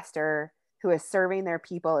faithful pastor who is serving their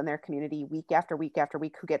people in their community week after week after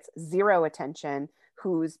week, who gets zero attention,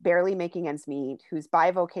 who's barely making ends meet, who's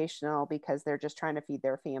bivocational because they're just trying to feed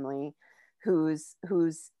their family, who's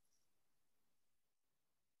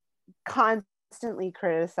constantly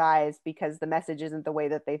criticized because the message isn't the way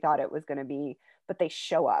that they thought it was going to be, but they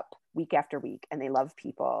show up week after week and they love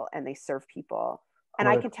people and they serve people. And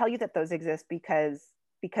I can tell you that those exist because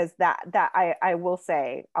that I will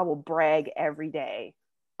say, I will brag every day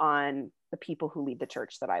on the people who lead the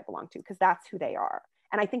church that I belong to, because that's who they are.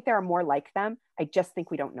 And I think there are more like them. I just think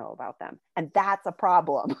we don't know about them. And that's a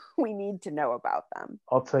problem. We need to know about them.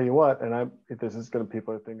 I'll tell you what, and this is going to,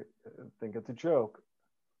 people think it's a joke.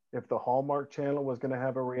 If the Hallmark Channel was going to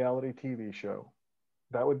have a reality TV show,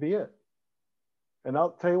 that would be it. And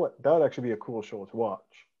I'll tell you what, that would actually be a cool show to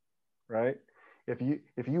watch, right? If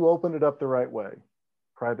you open it up the right way,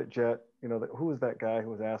 private jet, who was that guy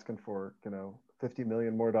who was asking for, $50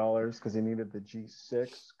 million more because he needed the G6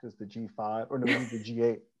 because the G5, or no, he needed the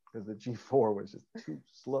G8 because the G4 was just too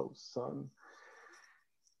slow, son.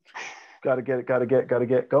 Got to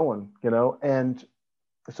get going, and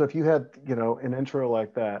So if you had, an intro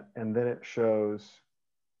like that, and then it shows,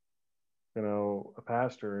 a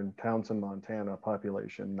pastor in Townsend, Montana,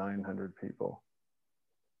 population 900 people,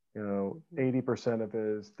 80% of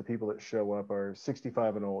the people that show up are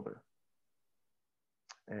 65 and older.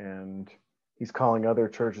 And he's calling other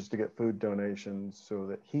churches to get food donations so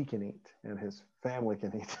that he can eat and his family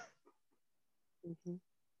can eat.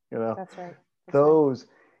 Mm-hmm. That's right.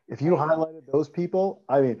 If you highlighted those people,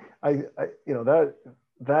 I mean,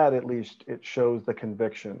 that at least it shows the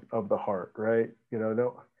conviction of the heart, right?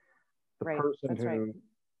 The person who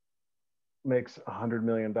makes $100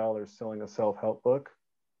 million selling a self-help book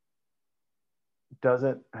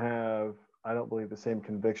doesn't have, I don't believe, the same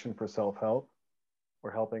conviction for self-help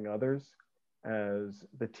or helping others as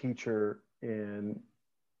the teacher in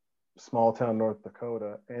small town North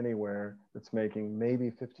Dakota, anywhere, that's making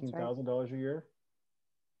maybe $15,000 a year,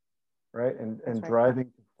 right? And driving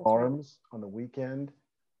to farms on the weekend,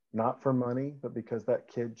 not for money, but because that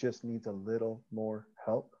kid just needs a little more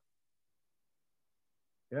help.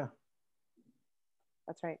 Yeah.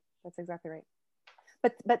 That's right. That's exactly right.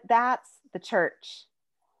 But that's the church.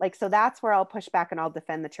 Like, so that's where I'll push back and I'll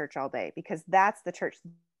defend the church all day, because that's the church.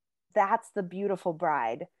 That's the beautiful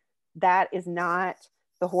bride. That is not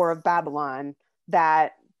the whore of Babylon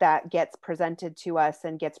that gets presented to us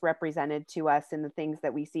and gets represented to us in the things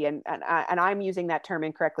that we see. And I'm using that term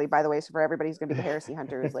incorrectly, by the way. So for everybody who's going to be the heresy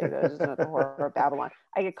hunters, like, this is not the whore of Babylon.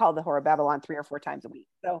 I get called the whore of Babylon 3 or 4 times a week.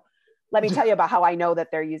 So let me tell you about how I know that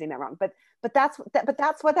they're using that wrong. But that's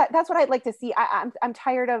what I'd like to see. I'm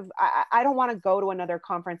tired of, I don't want to go to another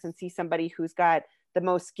conference and see somebody who's got the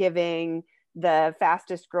most giving, the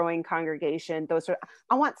fastest growing congregation.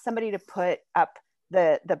 I want somebody to put up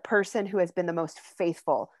the person who has been the most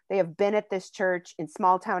faithful. They have been at this church in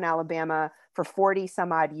small town Alabama for 40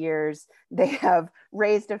 some odd years. They have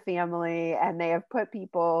raised a family and they have put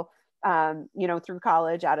people through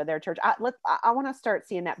college out of their church. I want to start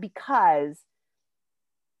seeing that, because,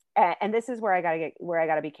 and this is where I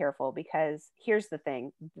gotta be careful, because here's the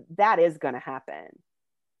thing, that is going to happen.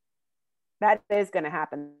 That is going to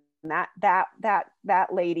happen. That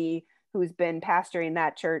lady who's been pastoring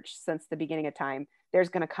that church since the beginning of time, there's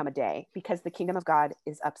going to come a day, because the kingdom of God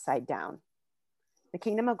is upside down. The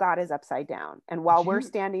kingdom of God is upside down. And while we're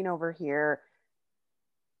standing over here.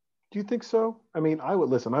 Do you think so? I mean, I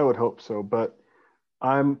would hope so, but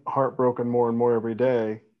I'm heartbroken more and more every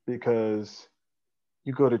day, because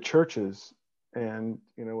you go to churches and,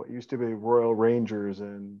 what used to be Royal Rangers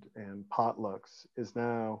and potlucks is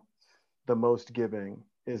now the most giving,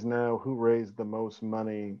 is now who raised the most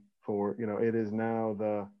money for, it is now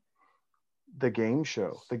the game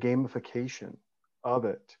show, the gamification of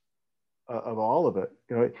it, of all of it.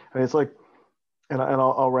 I mean, it's like, and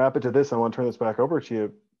I'll wrap it to this. I want to turn this back over to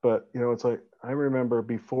you, but it's like, I remember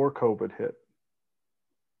before COVID hit,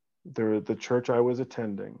 the church I was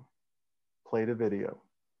attending played a video,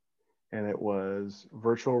 and it was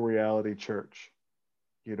virtual reality church.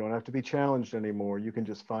 You don't have to be challenged anymore. You can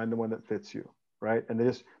just find the one that fits you, right? And they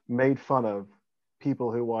just made fun of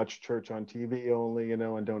people who watch church on TV only,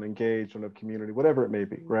 and don't engage, don't have community, whatever it may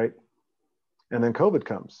be, right? And then COVID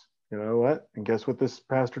comes, what? And guess what this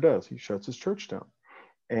pastor does? He shuts his church down.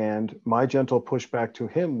 And my gentle pushback to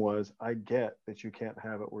him was, I get that you can't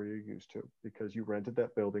have it where you're used to, because you rented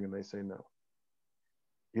that building and they say no.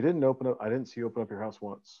 You didn't open up, I didn't see you open up your house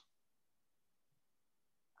once.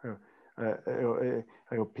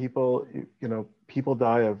 People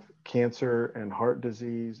die of cancer and heart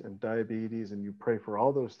disease and diabetes, and you pray for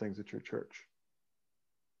all those things at your church.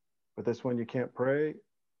 But this one you can't pray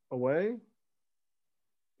away.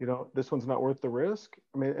 This one's not worth the risk.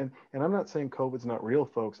 I mean, and I'm not saying COVID's not real,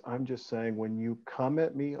 folks. I'm just saying, when you come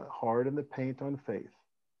at me hard in the paint on faith,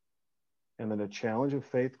 and then a challenge of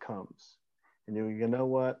faith comes, and you know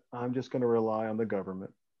what? I'm just going to rely on the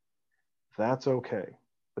government. That's okay.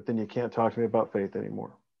 But then you can't talk to me about faith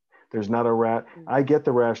anymore. There's not I get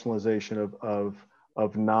the rationalization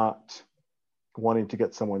of not wanting to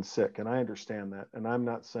get someone sick. And I understand that. And I'm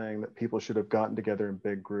not saying that people should have gotten together in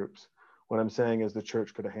big groups. What I'm saying is the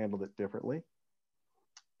church could have handled it differently.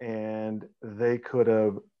 And they could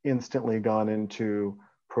have instantly gone into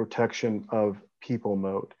protection of people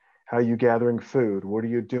mode. How are you gathering food? What are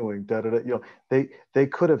you doing? They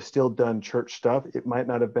could have still done church stuff. It might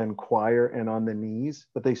not have been choir and on the knees,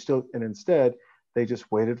 but instead they just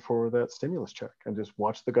waited for that stimulus check and just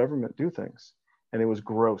watched the government do things. And it was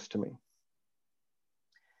gross to me.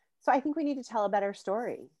 So I think we need to tell a better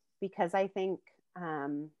story, because I think,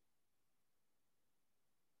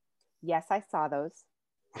 yes, I saw those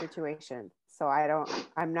situations. So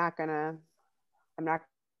I'm not gonna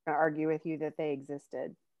to argue with you that they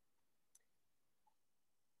existed.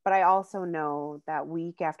 But I also know that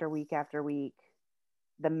week after week after week,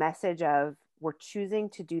 the message of we're choosing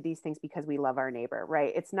to do these things because we love our neighbor,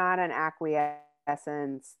 right? It's not an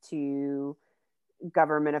acquiescence to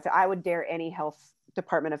government. I would dare any health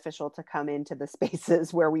department official to come into the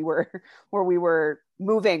spaces where we were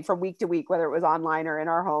moving from week to week, whether it was online or in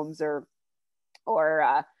our homes or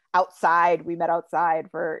outside. We met outside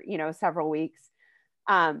for several weeks,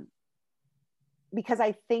 because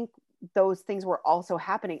I think those things were also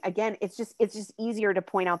happening. Again, it's just easier to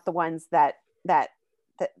point out the ones that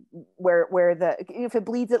where the, if it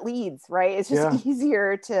bleeds it leads, right? It's just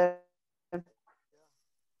easier to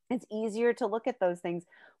look at those things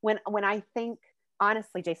when I think,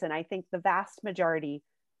 honestly, Jason, I think the vast majority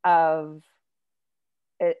of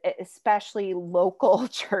especially local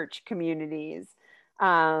church communities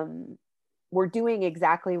were doing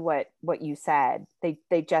exactly what you said.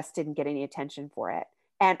 They just didn't get any attention for it.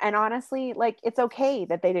 And honestly, like, it's okay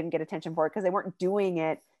that they didn't get attention for it, because they weren't doing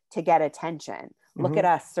it to get attention. Look at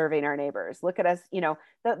us serving our neighbors. Look at us,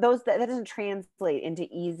 that doesn't translate into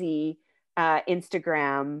easy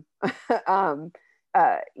Instagram,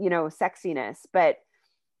 sexiness. But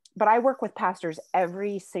I work with pastors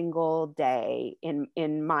every single day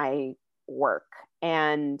in my work.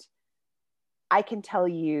 And I can tell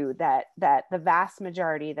you that the vast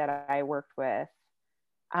majority that I worked with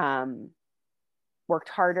worked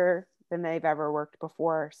harder than they've ever worked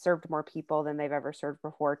before, served more people than they've ever served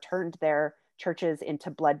before, turned their churches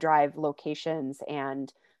into blood drive locations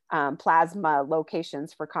and plasma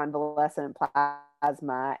locations for convalescent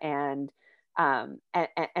plasma and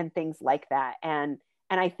things like that. And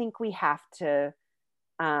I think we have to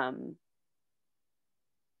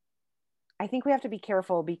be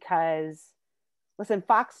careful, because listen,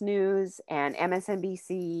 Fox News and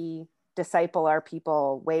MSNBC disciple our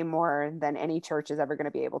people way more than any church is ever going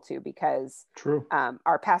to be able to, because True.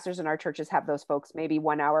 Our pastors in our churches have those folks maybe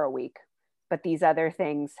 1 hour a week, but these other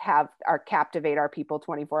things captivate our people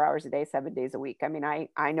 24 hours a day, 7 days a week. I mean,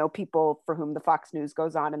 I know people for whom the Fox News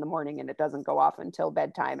goes on in the morning and it doesn't go off until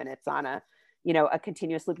bedtime, and it's on a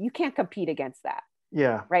continuous loop. You can't compete against that.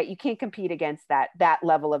 Yeah. Right. You can't compete against that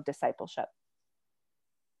level of discipleship.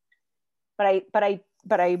 But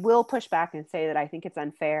I will push back and say that I think it's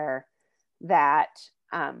unfair that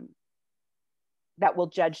we'll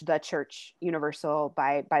judge the church universal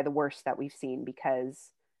by the worst that we've seen, because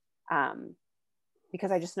I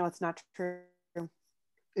just know it's not true.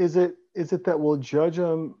 Is it that we'll judge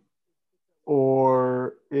them,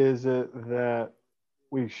 or is it that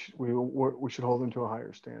we should hold them to a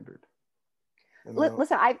higher standard?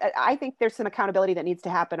 Listen, I think there's some accountability that needs to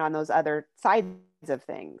happen on those other sides of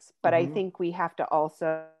things, but I think we have to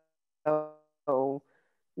also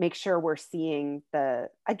make sure we're seeing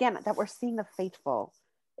that we're seeing the faithful.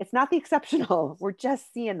 It's not the exceptional. We're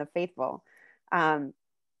just seeing the faithful. How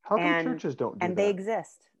come churches don't do that? And they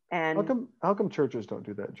exist. And how come churches don't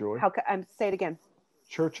do that, Joy? Say it again.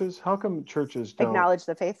 Churches? How come churches don't acknowledge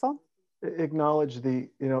the faithful? Acknowledge the,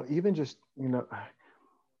 even just, you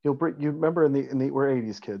remember we're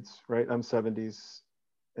 80s kids, right? I'm 70s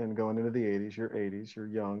and going into the 80s. You're 80s, you're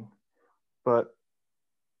young. But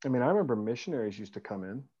I mean, I remember missionaries used to come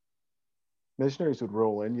in. Missionaries would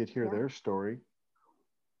roll in, you'd hear their story.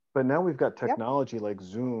 But now we've got technology like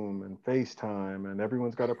Zoom and FaceTime, and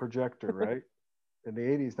everyone's got a projector, right? In the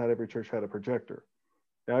 80s, not every church had a projector.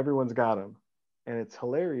 Now everyone's got them. And it's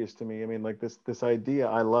hilarious to me. I mean, like this idea,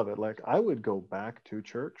 I love it. Like, I would go back to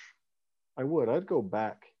church. I'd go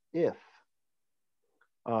back if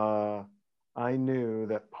I knew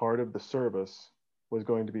that part of the service was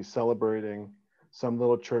going to be celebrating some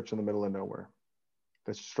little church in the middle of nowhere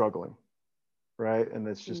that's struggling, right? And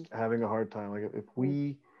that's just having a hard time. Like,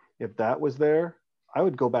 if that was there, I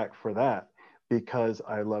would go back for that, because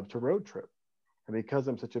I love to road trip. And because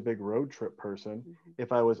I'm such a big road trip person,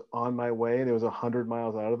 if I was on my way and it was 100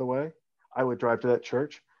 miles out of the way, I would drive to that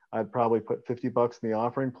church. I'd probably put $50 in the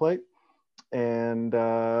offering plate and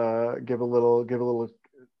give a little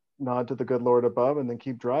nod to the good Lord above, and then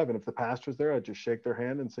keep driving. If the pastor's there, I'd just shake their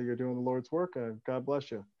hand and say, "You're doing the Lord's work. God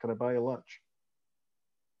bless you. Can I buy you lunch?"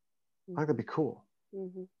 That could be cool.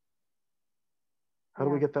 How do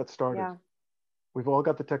we get that started? Yeah. We've all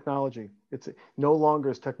got the technology. It's no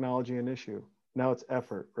longer is technology an issue. Now it's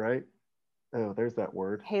effort, right? Oh, there's that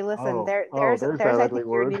word. Hey, listen, there's that ugly I think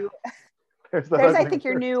word. There's I think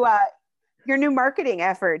your new marketing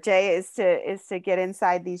effort, Jay, is to get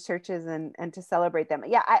inside these churches and to celebrate them.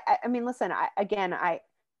 Yeah, I mean, listen, I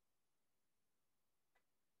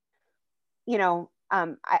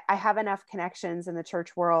have enough connections in the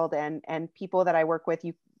church world and people that I work with.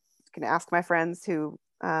 can ask my friends who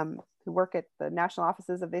work at the national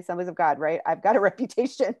offices of the Assemblies of God, right? I've got a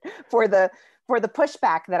reputation for the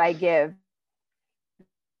pushback that I give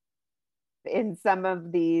in some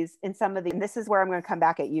of these, and this is where I'm going to come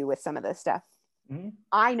back at you with some of this stuff. Mm-hmm.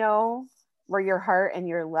 I know where your heart and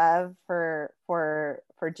your love for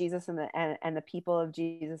Jesus and the people of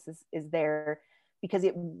Jesus is there, because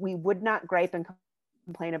we would not gripe and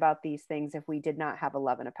complain about these things if we did not have a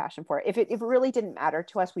love and a passion for it. If it really didn't matter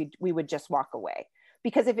to us, we would just walk away.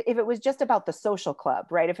 Because if it was just about the social club,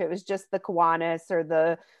 right? If it was just the Kiwanis or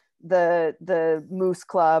the Moose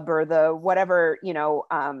Club or the whatever,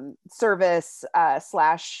 service /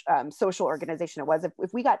 social organization it was,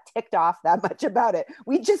 if we got ticked off that much about it,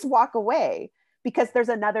 we'd just walk away because there's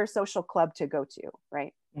another social club to go to,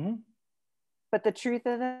 right? Mm-hmm. But the truth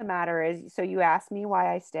of the matter is, so you asked me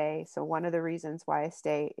why I stay. So one of the reasons why I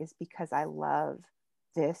stay is because I love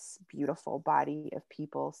this beautiful body of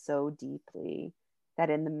people so deeply that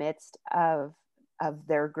in the midst of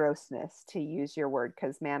their grossness, to use your word,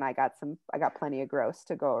 because man, I got plenty of gross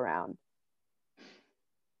to go around.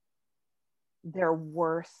 They're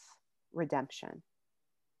worth redemption.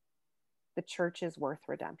 The church is worth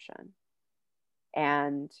redemption.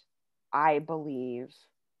 And I believe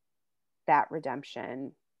that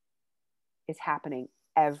redemption is happening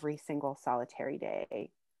every single solitary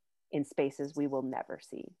day in spaces we will never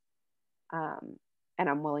see. And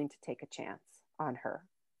I'm willing to take a chance on her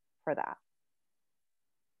for that.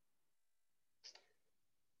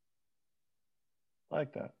 I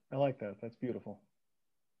like that. That's beautiful.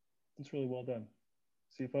 It's really well done.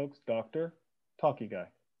 See, folks, Dr. Talkie guy.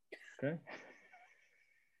 Okay.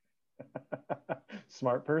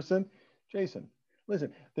 Smart person, Jason.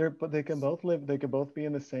 Listen, but they can both be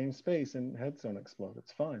in the same space and heads don't explode.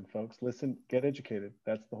 It's fine, folks. Listen, get educated.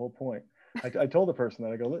 That's the whole point. I told the person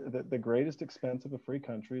that, I go, the greatest expense of a free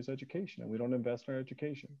country is education, and we don't invest in our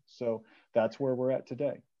education. So that's where we're at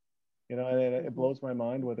today. And it blows my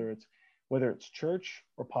mind whether it's church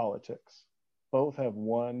or politics. Both have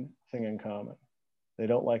one thing in common. They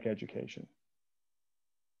don't like education.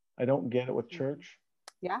 I don't get it with church.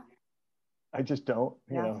 Yeah. I just don't,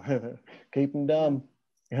 keep them dumb,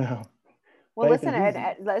 Well, listen,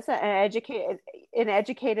 an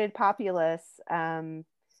educated populace,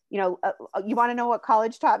 you want to know what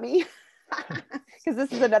college taught me? Because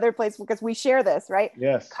this is another place, because we share this, right?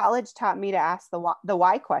 Yes. College taught me to ask the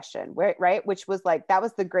why question, right? Which was like, that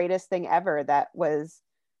was the greatest thing ever that was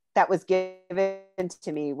given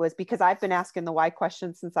to me, was because I've been asking the why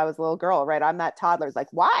question since I was a little girl, right? I'm that toddler. It's like,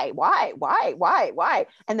 why?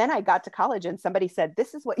 And then I got to college and somebody said,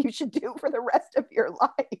 this is what you should do for the rest of your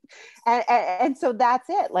life. And so that's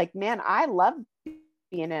it. Like, man, I love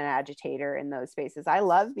being an agitator in those spaces. I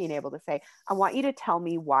love being able to say, I want you to tell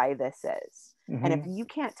me why this is. Mm-hmm. And if you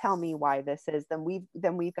can't tell me why this is, then we've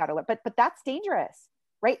got to let, but that's dangerous,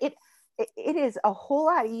 right? It is a whole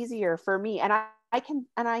lot easier for me. And I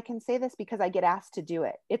can say this because I get asked to do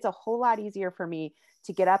it. It's a whole lot easier for me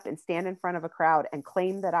to get up and stand in front of a crowd and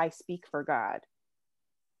claim that I speak for God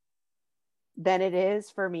than it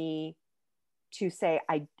is for me to say,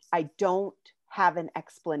 I don't have an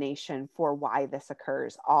explanation for why this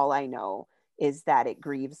occurs. All I know is that it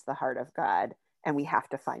grieves the heart of God and we have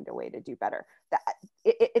to find a way to do better.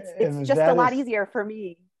 It's just a lot easier for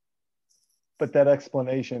me. But that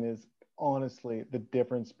explanation is honestly the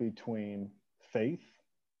difference between faith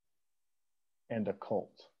and a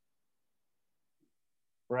cult,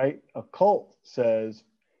 right? A cult says,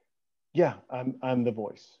 yeah, I'm the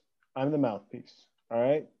voice, I'm the mouthpiece, all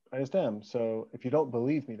right? I just am. So if you don't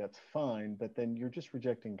believe me, that's fine, but then you're just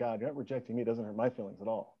rejecting God. You're not rejecting me. It doesn't hurt my feelings at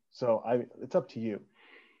all. So it's up to you.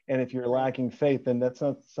 And if you're lacking faith, then that's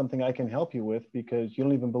not something I can help you with, because you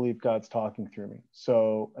don't even believe God's talking through me.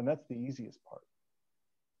 So, and that's the easiest part,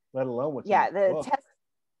 let alone what's in the book.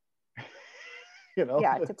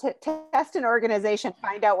 To test an organization,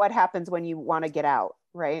 find out what happens when you want to get out,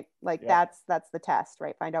 right? Like that's the test,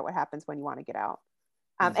 right? Find out what happens when you want to get out.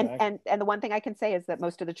 Exactly. And the one thing I can say is that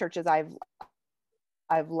most of the churches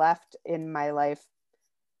I've left in my life,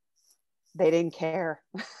 they didn't care,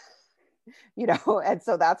 and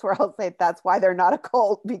so that's where I'll say that's why they're not a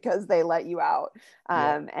cult, because they let you out,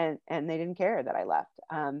 and they didn't care that I left.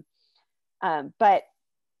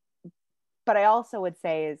 But I also would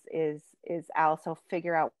say is also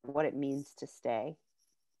figure out what it means to stay.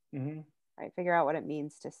 Mm-hmm. Right, figure out what it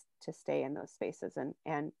means to stay in those spaces, and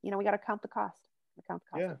we got to count the cost. Of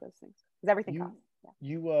those things, because everything costs.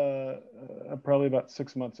 You probably about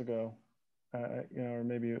 6 months ago, or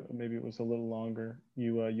maybe it was a little longer.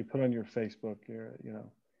 You put on your Facebook,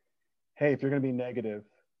 hey, if you're going to be negative,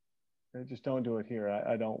 Just don't do it here.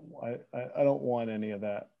 I don't want any of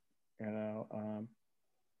that, you know.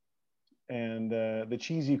 And the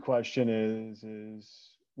cheesy question is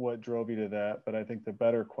what drove you to that? But I think the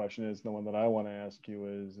better question is the one that I want to ask you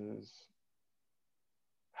is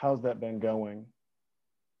how's that been going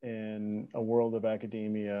in a world of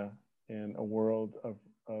academia, in a world of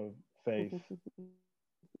faith?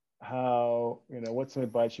 How, you know, what's some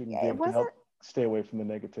advice you can give to help stay away from the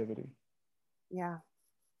negativity? Yeah.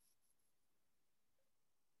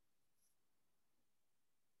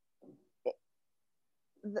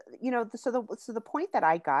 You know, so the point that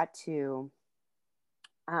I got to,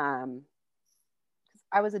 I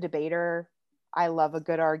was a debater. I love a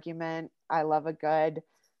good argument. I love a good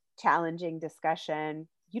challenging discussion.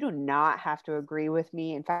 You do not have to agree with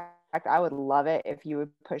me. In fact, I would love it if you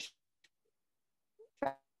would push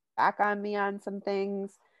back on me on some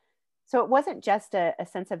things. So it wasn't just a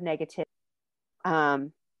sense of negativity.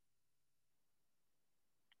 I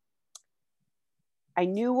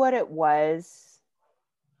knew what it was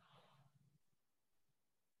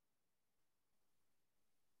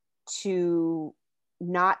to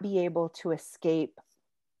not be able to escape.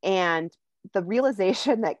 And the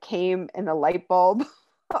realization that came in the light bulb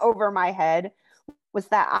over my head was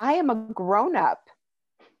that I am a grown-up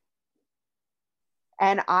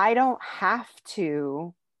and I don't have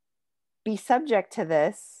to be subject to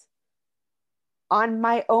this on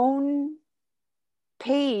my own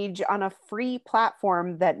page on a free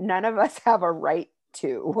platform that none of us have a right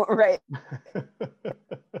to, right?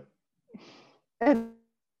 And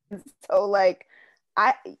so like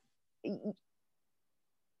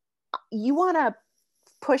you want to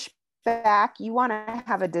push back, you want to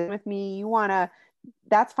have a dinner with me, you want to,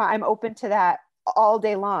 that's fine, I'm open to that all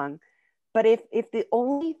day long. But if the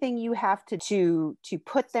only thing you have to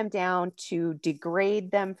put them down, to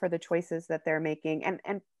degrade them for the choices that they're making,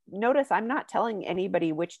 and notice I'm not telling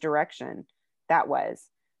anybody which direction that was.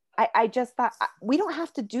 I just thought we don't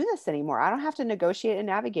have to do this anymore. I don't have to negotiate and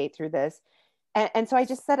navigate through this. And so I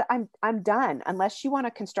just said, I'm done, unless you want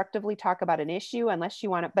to constructively talk about an issue, unless you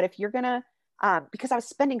want to, but if you're going to, because I was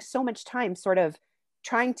spending so much time sort of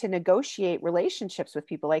trying to negotiate relationships with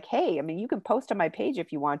people, like, hey, I mean, you can post on my page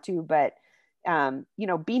if you want to, but, you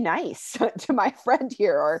know, be nice to my friend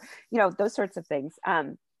here, or, you know, those sorts of things.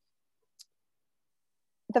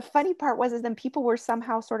 The funny part was, is then people were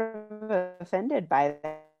somehow sort of offended by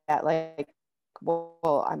that. Like,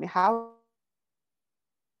 well, I mean, how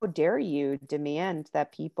dare you demand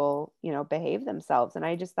that people, you know, behave themselves? And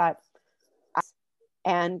I just thought,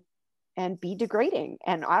 and be degrading,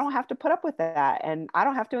 and I don't have to put up with that, and I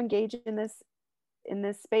don't have to engage in this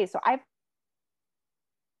space. So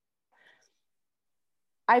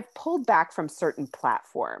I've pulled back from certain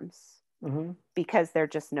platforms because they're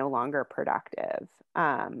just no longer productive.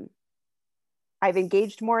 I've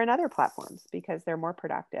engaged more in other platforms because they're more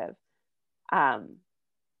productive. But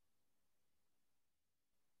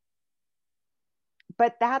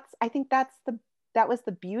I think that was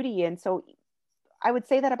the beauty. And so I would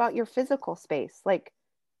say that about your physical space. Like,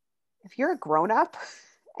 if you're a grown up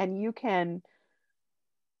and you can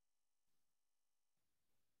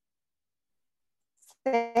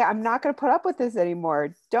say, I'm not going to put up with this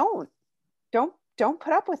anymore, don't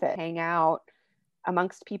put up with it. Hang out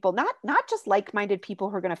amongst people, not just like-minded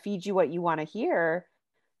people who are going to feed you what you want to hear,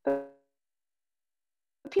 but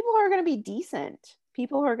people who are going to be decent,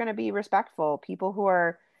 people who are going to be respectful, people who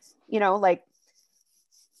are, you know, like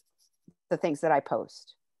the things that I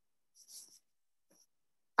post.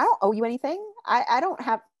 I don't owe you anything. I don't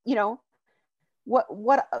have, you know, what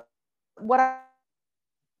I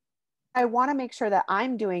want to make sure that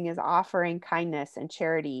I'm doing is offering kindness and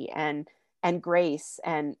charity and grace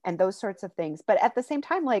and those sorts of things. But at the same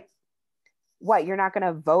time, like, what, you're not going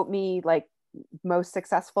to vote me like most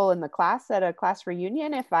successful in the class at a class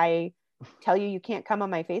reunion if I tell you can't come on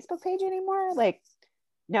my Facebook page anymore? Like,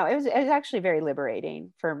 no, it was actually very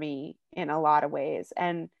liberating for me in a lot of ways.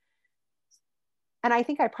 And I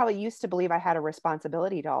think I probably used to believe I had a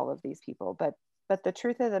responsibility to all of these people, but the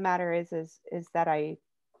truth of the matter is that I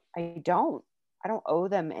don't owe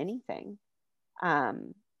them anything.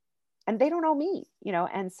 And they don't owe me, you know?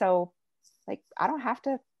 And so, like, I don't have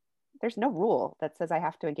to, there's no rule that says I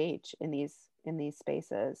have to engage in these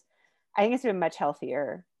spaces. I think it's been much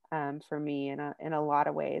healthier for me in a lot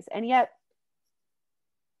of ways. And yet,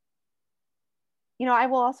 you know, I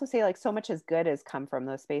will also say, like, so much as good has come from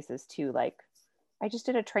those spaces too. Like, I just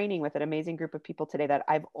did a training with an amazing group of people today that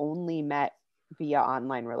I've only met via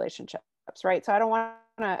online relationships, right? So I don't want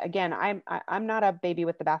to, again, I'm not a baby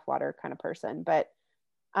with the bathwater kind of person, but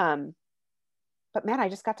man, I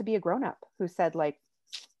just got to be a grown-up who said, like,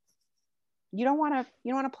 you don't want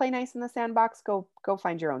to play nice in the sandbox, go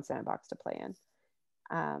find your own sandbox to play in.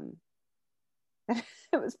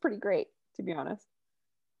 It was pretty great, to be honest.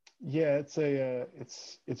 Yeah,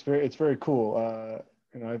 it's very cool.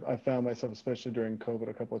 I found myself, especially during COVID,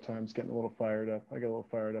 a couple of times getting a little fired up. I get a little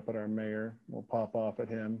fired up at our mayor. We'll pop off at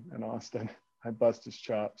him in Austin. I bust his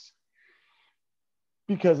chops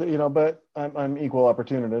because, but I'm equal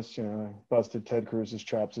opportunist. I busted Ted Cruz's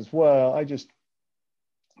chops as well.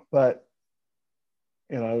 But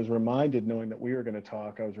I was reminded, knowing that we were going to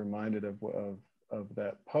talk, I was reminded of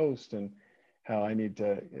that post and how I need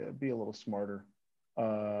to be a little smarter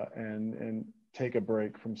and take a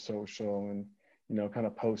break from social and, kind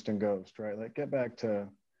of post and ghost, right? Like, get back to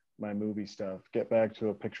my movie stuff, get back to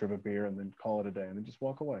a picture of a beer and then call it a day and then just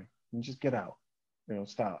walk away and just get out,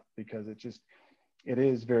 stop, because it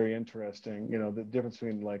is very interesting, the difference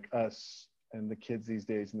between like us and the kids these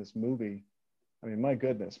days in this movie. I mean, my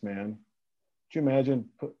goodness, man. Could you imagine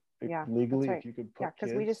legally right. if you could put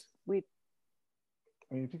because kids?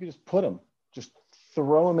 I mean, if you could just put them, just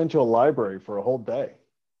throw them into a library for a whole day.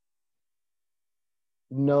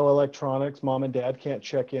 No electronics. Mom and dad can't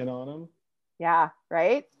check in on them. Yeah,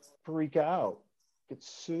 right? Freak out. Get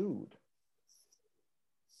sued.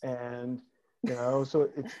 And, so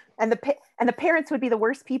it's... and the parents would be the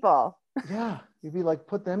worst people. Yeah, you'd be like,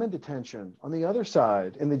 put them in detention on the other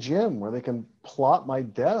side in the gym where they can plot my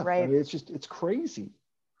death. Right. I mean, it's crazy.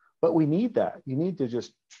 But we need that. You need to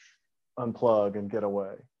just unplug and get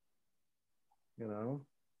away.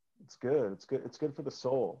 It's good. It's good for the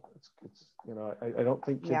soul. It's I don't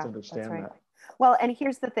think kids understand that. Well, and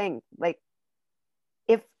here's the thing, like,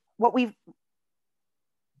 and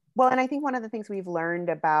I think one of the things we've learned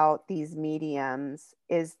about these mediums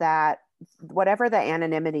is that whatever the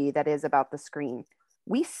anonymity that is about the screen,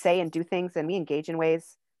 we say and do things and we engage in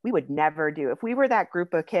ways we would never do. If we were that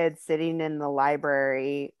group of kids sitting in the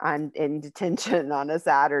library in detention on a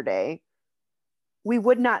Saturday, they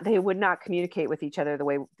would not communicate with each other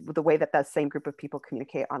the way that same group of people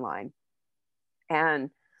communicate online.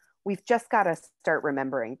 And we've just got to start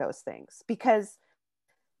remembering those things, because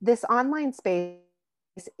this online space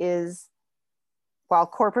is, while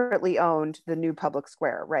corporately owned, the new public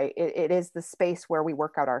square, right? It is the space where we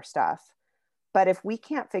work out our stuff. But if we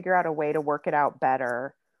can't figure out a way to work it out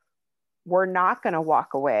better, we're not going to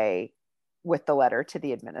walk away with the letter to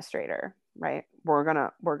the administrator, right? We're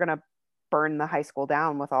gonna burn the high school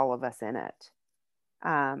down with all of us in it.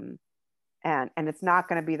 And it's not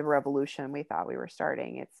going to be the revolution we thought we were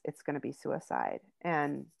starting. It's going to be suicide.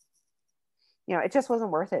 And, it just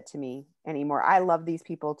wasn't worth it to me anymore. I love these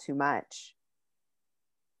people too much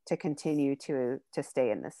to continue to stay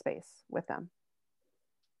in this space with them.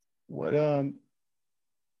 What's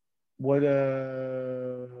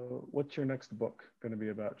your next book going to be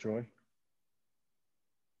about, Joy?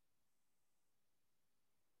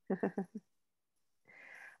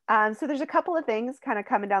 So there's a couple of things kind of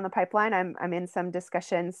coming down the pipeline. I'm in some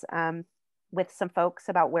discussions with some folks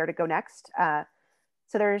about where to go next.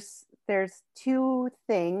 So there's two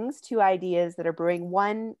ideas that are brewing.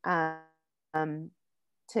 One,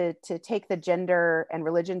 to take the gender and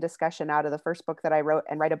religion discussion out of the first book that I wrote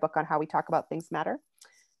and write a book on how we talk about things matter,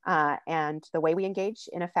 and the way we engage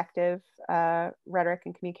in effective rhetoric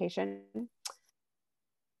and communication.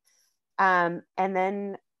 And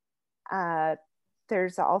then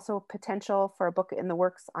there's also potential for a book in the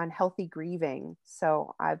works on healthy grieving.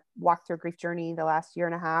 So I've walked through a grief journey the last year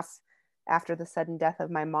and a half after the sudden death of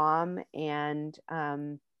my mom. And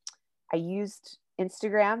I used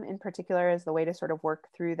Instagram in particular as the way to sort of work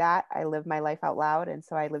through that. I live my life out loud. And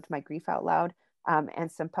so I lived my grief out loud. And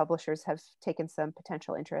some publishers have taken some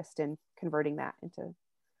potential interest in converting that into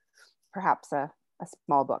perhaps a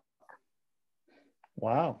small book.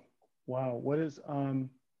 Wow.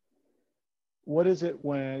 What is it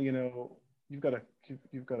when, you've got a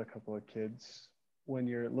couple of kids, when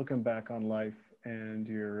you're looking back on life and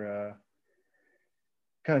you're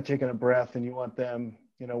kind of taking a breath and you want them,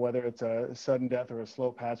 whether it's a sudden death or a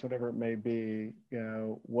slow pass, whatever it may be,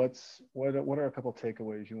 what are a couple of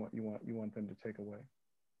takeaways you want them to take away?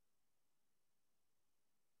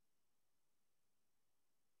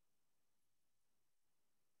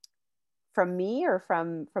 From me or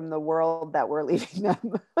from the world that we're leaving them?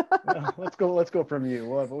 Let's go from you.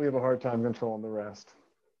 We have a hard time controlling the rest.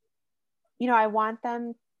 I want them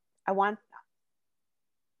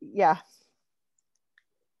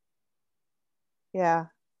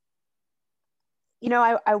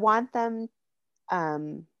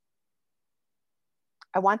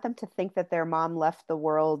to think that their mom left the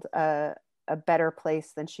world a better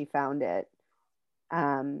place than she found it.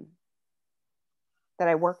 That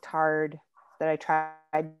I worked hard that I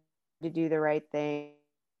tried to do the right thing,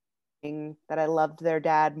 that I loved their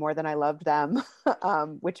dad more than I loved them,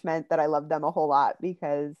 which meant that I loved them a whole lot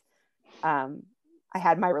because I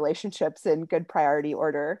had my relationships in good priority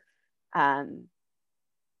order. And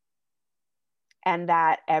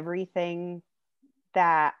that everything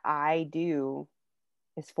that I do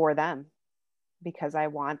is for them because I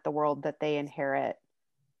want the world that they inherit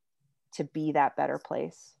to be that better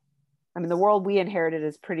place. I mean, the world we inherited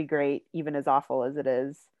is pretty great, even as awful as it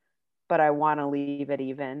is, but I want to leave it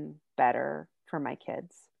even better for my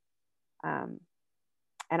kids. And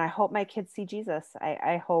I hope my kids see Jesus.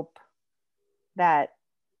 I hope that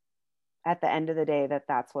at the end of the day,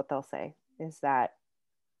 that's what they'll say, is that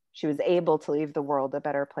she was able to leave the world a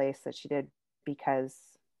better place, that she did because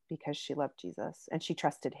she loved Jesus and she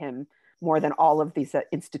trusted him more than all of these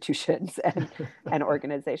institutions and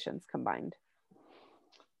organizations combined.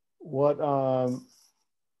 What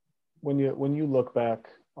when you look back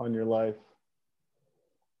on your life,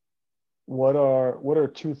 what are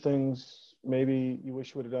two things maybe you wish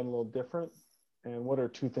you would have done a little different, and what are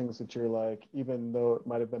two things that you're like, even though it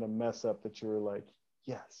might have been a mess up, that you were like,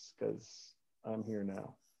 yes, because I'm here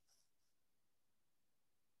now?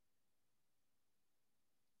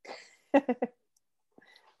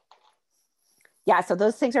 Yeah, so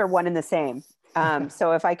those things are one and the same.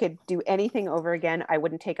 So if I could do anything over again, I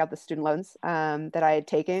wouldn't take out the student loans that I had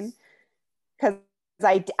taken, because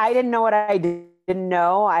I didn't know what I didn't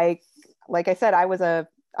know. Like I said, I was a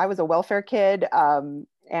welfare kid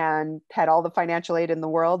and had all the financial aid in the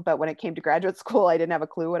world, but when it came to graduate school, I didn't have a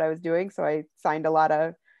clue what I was doing. So I signed a lot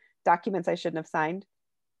of documents I shouldn't have signed.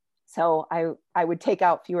 So I would take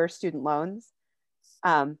out fewer student loans.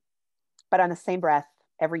 But on the same breath,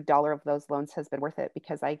 every dollar of those loans has been worth it,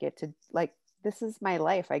 because I get to, like, this is my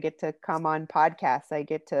life. I get to come on podcasts. I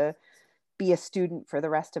get to be a student for the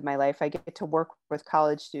rest of my life. I get to work with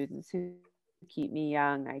college students who keep me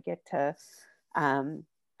young. I get to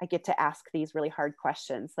ask these really hard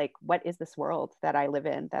questions, like, what is this world that I live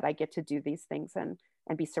in, that I get to do these things and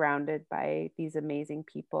be surrounded by these amazing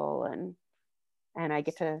people, and I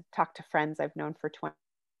get to talk to friends I've known for 20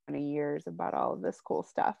 years about all of this cool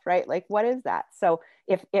stuff, right? Like, what is that? So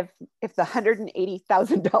if the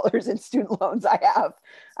 $180,000 in student loans I have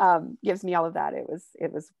gives me all of that,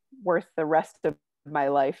 it was worth the rest of my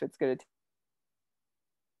life it's going to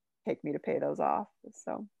take me to pay those off.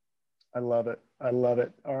 So I love it.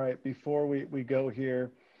 All right, before we go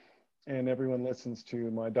here and everyone listens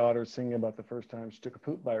to my daughter singing about the first time she took a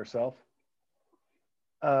poop by herself,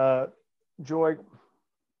 Joy,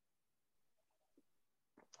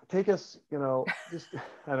 take us, just,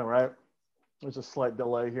 I know, right? There's a slight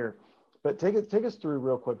delay here, but take us through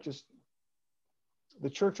real quick, just the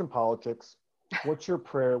church and politics. What's your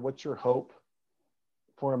prayer? What's your hope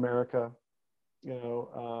for America?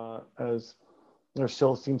 As there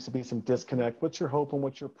still seems to be some disconnect. What's your hope and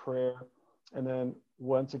what's your prayer? And then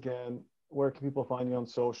once again, where can people find you on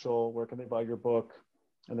social? Where can they buy your book?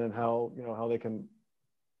 And then how they can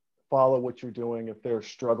follow what you're doing if they're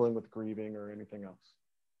struggling with grieving or anything else?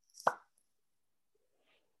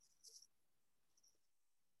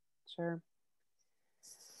 Sure.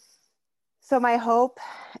 So my hope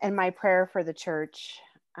and my prayer for the church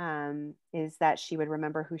is that she would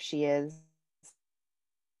remember who she is,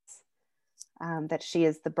 that she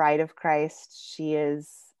is the bride of Christ. She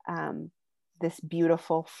is this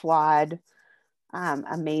beautiful, flawed,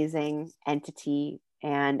 amazing entity.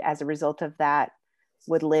 And as a result of that,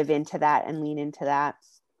 would live into that and lean into that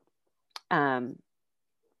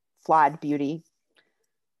flawed beauty.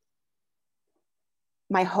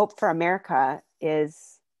 My hope for America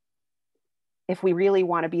is, if we really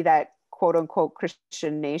want to be that quote unquote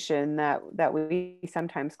Christian nation that we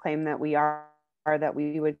sometimes claim that we are, that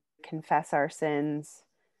we would confess our sins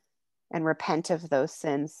and repent of those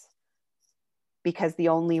sins, because the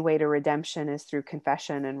only way to redemption is through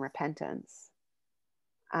confession and repentance.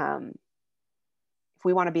 If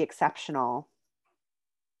we want to be exceptional,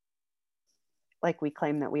 like we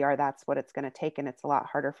claim that we are, that's what it's going to take. And it's a lot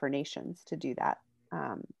harder for nations to do that.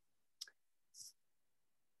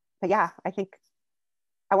 But yeah, I think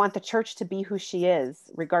I want the church to be who she is,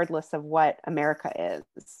 regardless of what America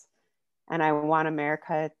is. And I want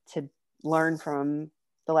America to learn from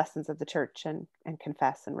the lessons of the church and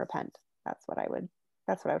confess and repent. That's what I would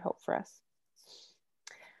hope for us.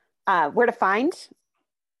 Where to find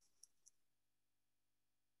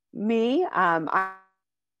me? I'm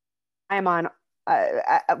on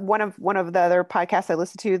one of the other podcasts I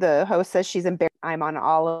listen to. The host says she's embarrassed. I'm on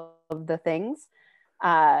all of the things.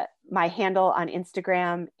 My handle on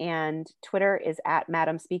Instagram and Twitter is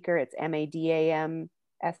 @Madam Speaker. It's MADAMSPEAKER.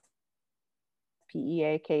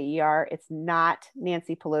 Speaker. It's not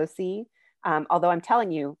Nancy Pelosi. Although I'm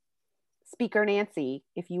telling you, Speaker Nancy,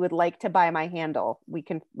 if you would like to buy my handle, we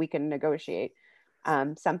can negotiate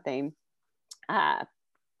something. I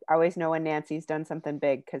always know when Nancy's done something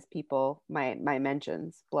big because people, my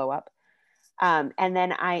mentions blow up. And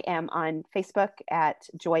then I am on Facebook at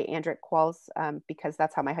Joy Andrick Qualls because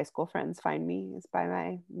that's how my high school friends find me, is by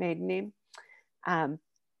my maiden name.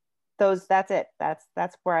 That's it.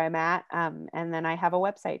 That's where I'm at. And then I have a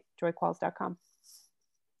website, joyqualls.com.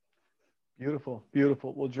 Beautiful,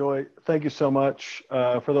 beautiful. Well, Joy, thank you so much.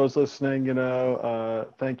 For those listening,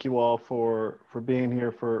 thank you all for being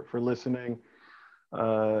here, for listening.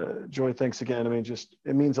 Joy, thanks again. I mean,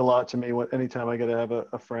 it means a lot to me anytime I get to have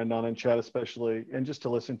a friend on and chat, especially, and just to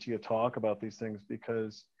listen to you talk about these things,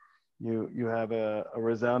 because you have a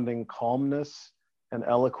resounding calmness and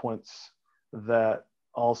eloquence that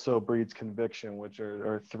also breeds conviction, which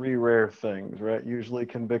are three rare things, right? Usually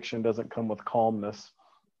conviction doesn't come with calmness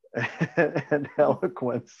and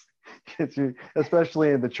eloquence, especially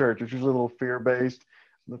in the church. It's usually a little fear-based.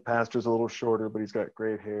 The pastor's a little shorter, but he's got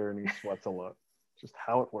great hair and he sweats a lot. Just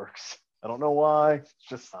how it works. I don't know why. It's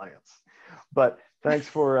just science. But thanks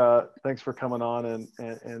for coming on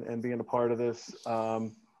and being a part of this.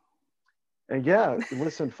 And yeah,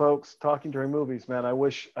 listen, folks, talking during movies, man. I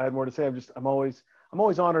wish I had more to say. I'm always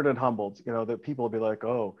honored and humbled, that people will be like,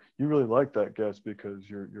 oh, you really like that guest because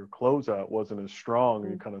your closeout wasn't as strong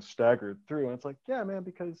and you kind of staggered through. And it's like, yeah, man,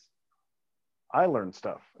 because I learned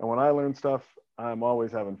stuff. And when I learn stuff, I'm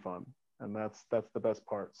always having fun. And that's the best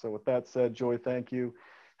part. So with that said, Joy, thank you.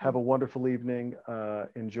 Have a wonderful evening.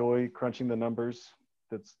 Enjoy crunching the numbers.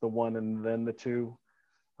 That's the 1 and then the 2.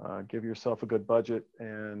 Give yourself a good budget.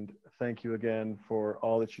 And thank you again for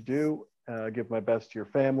all that you do. Give my best to your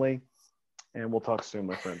family. And we'll talk soon,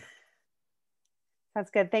 my friend.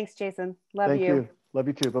 Sounds good. Thanks, Jason. Love Thank you. Love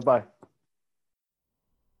you too. Bye-bye.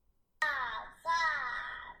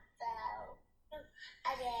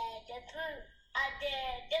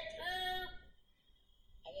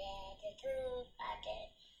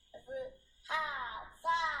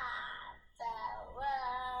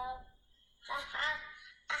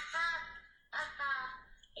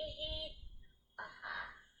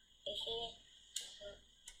 Hehe.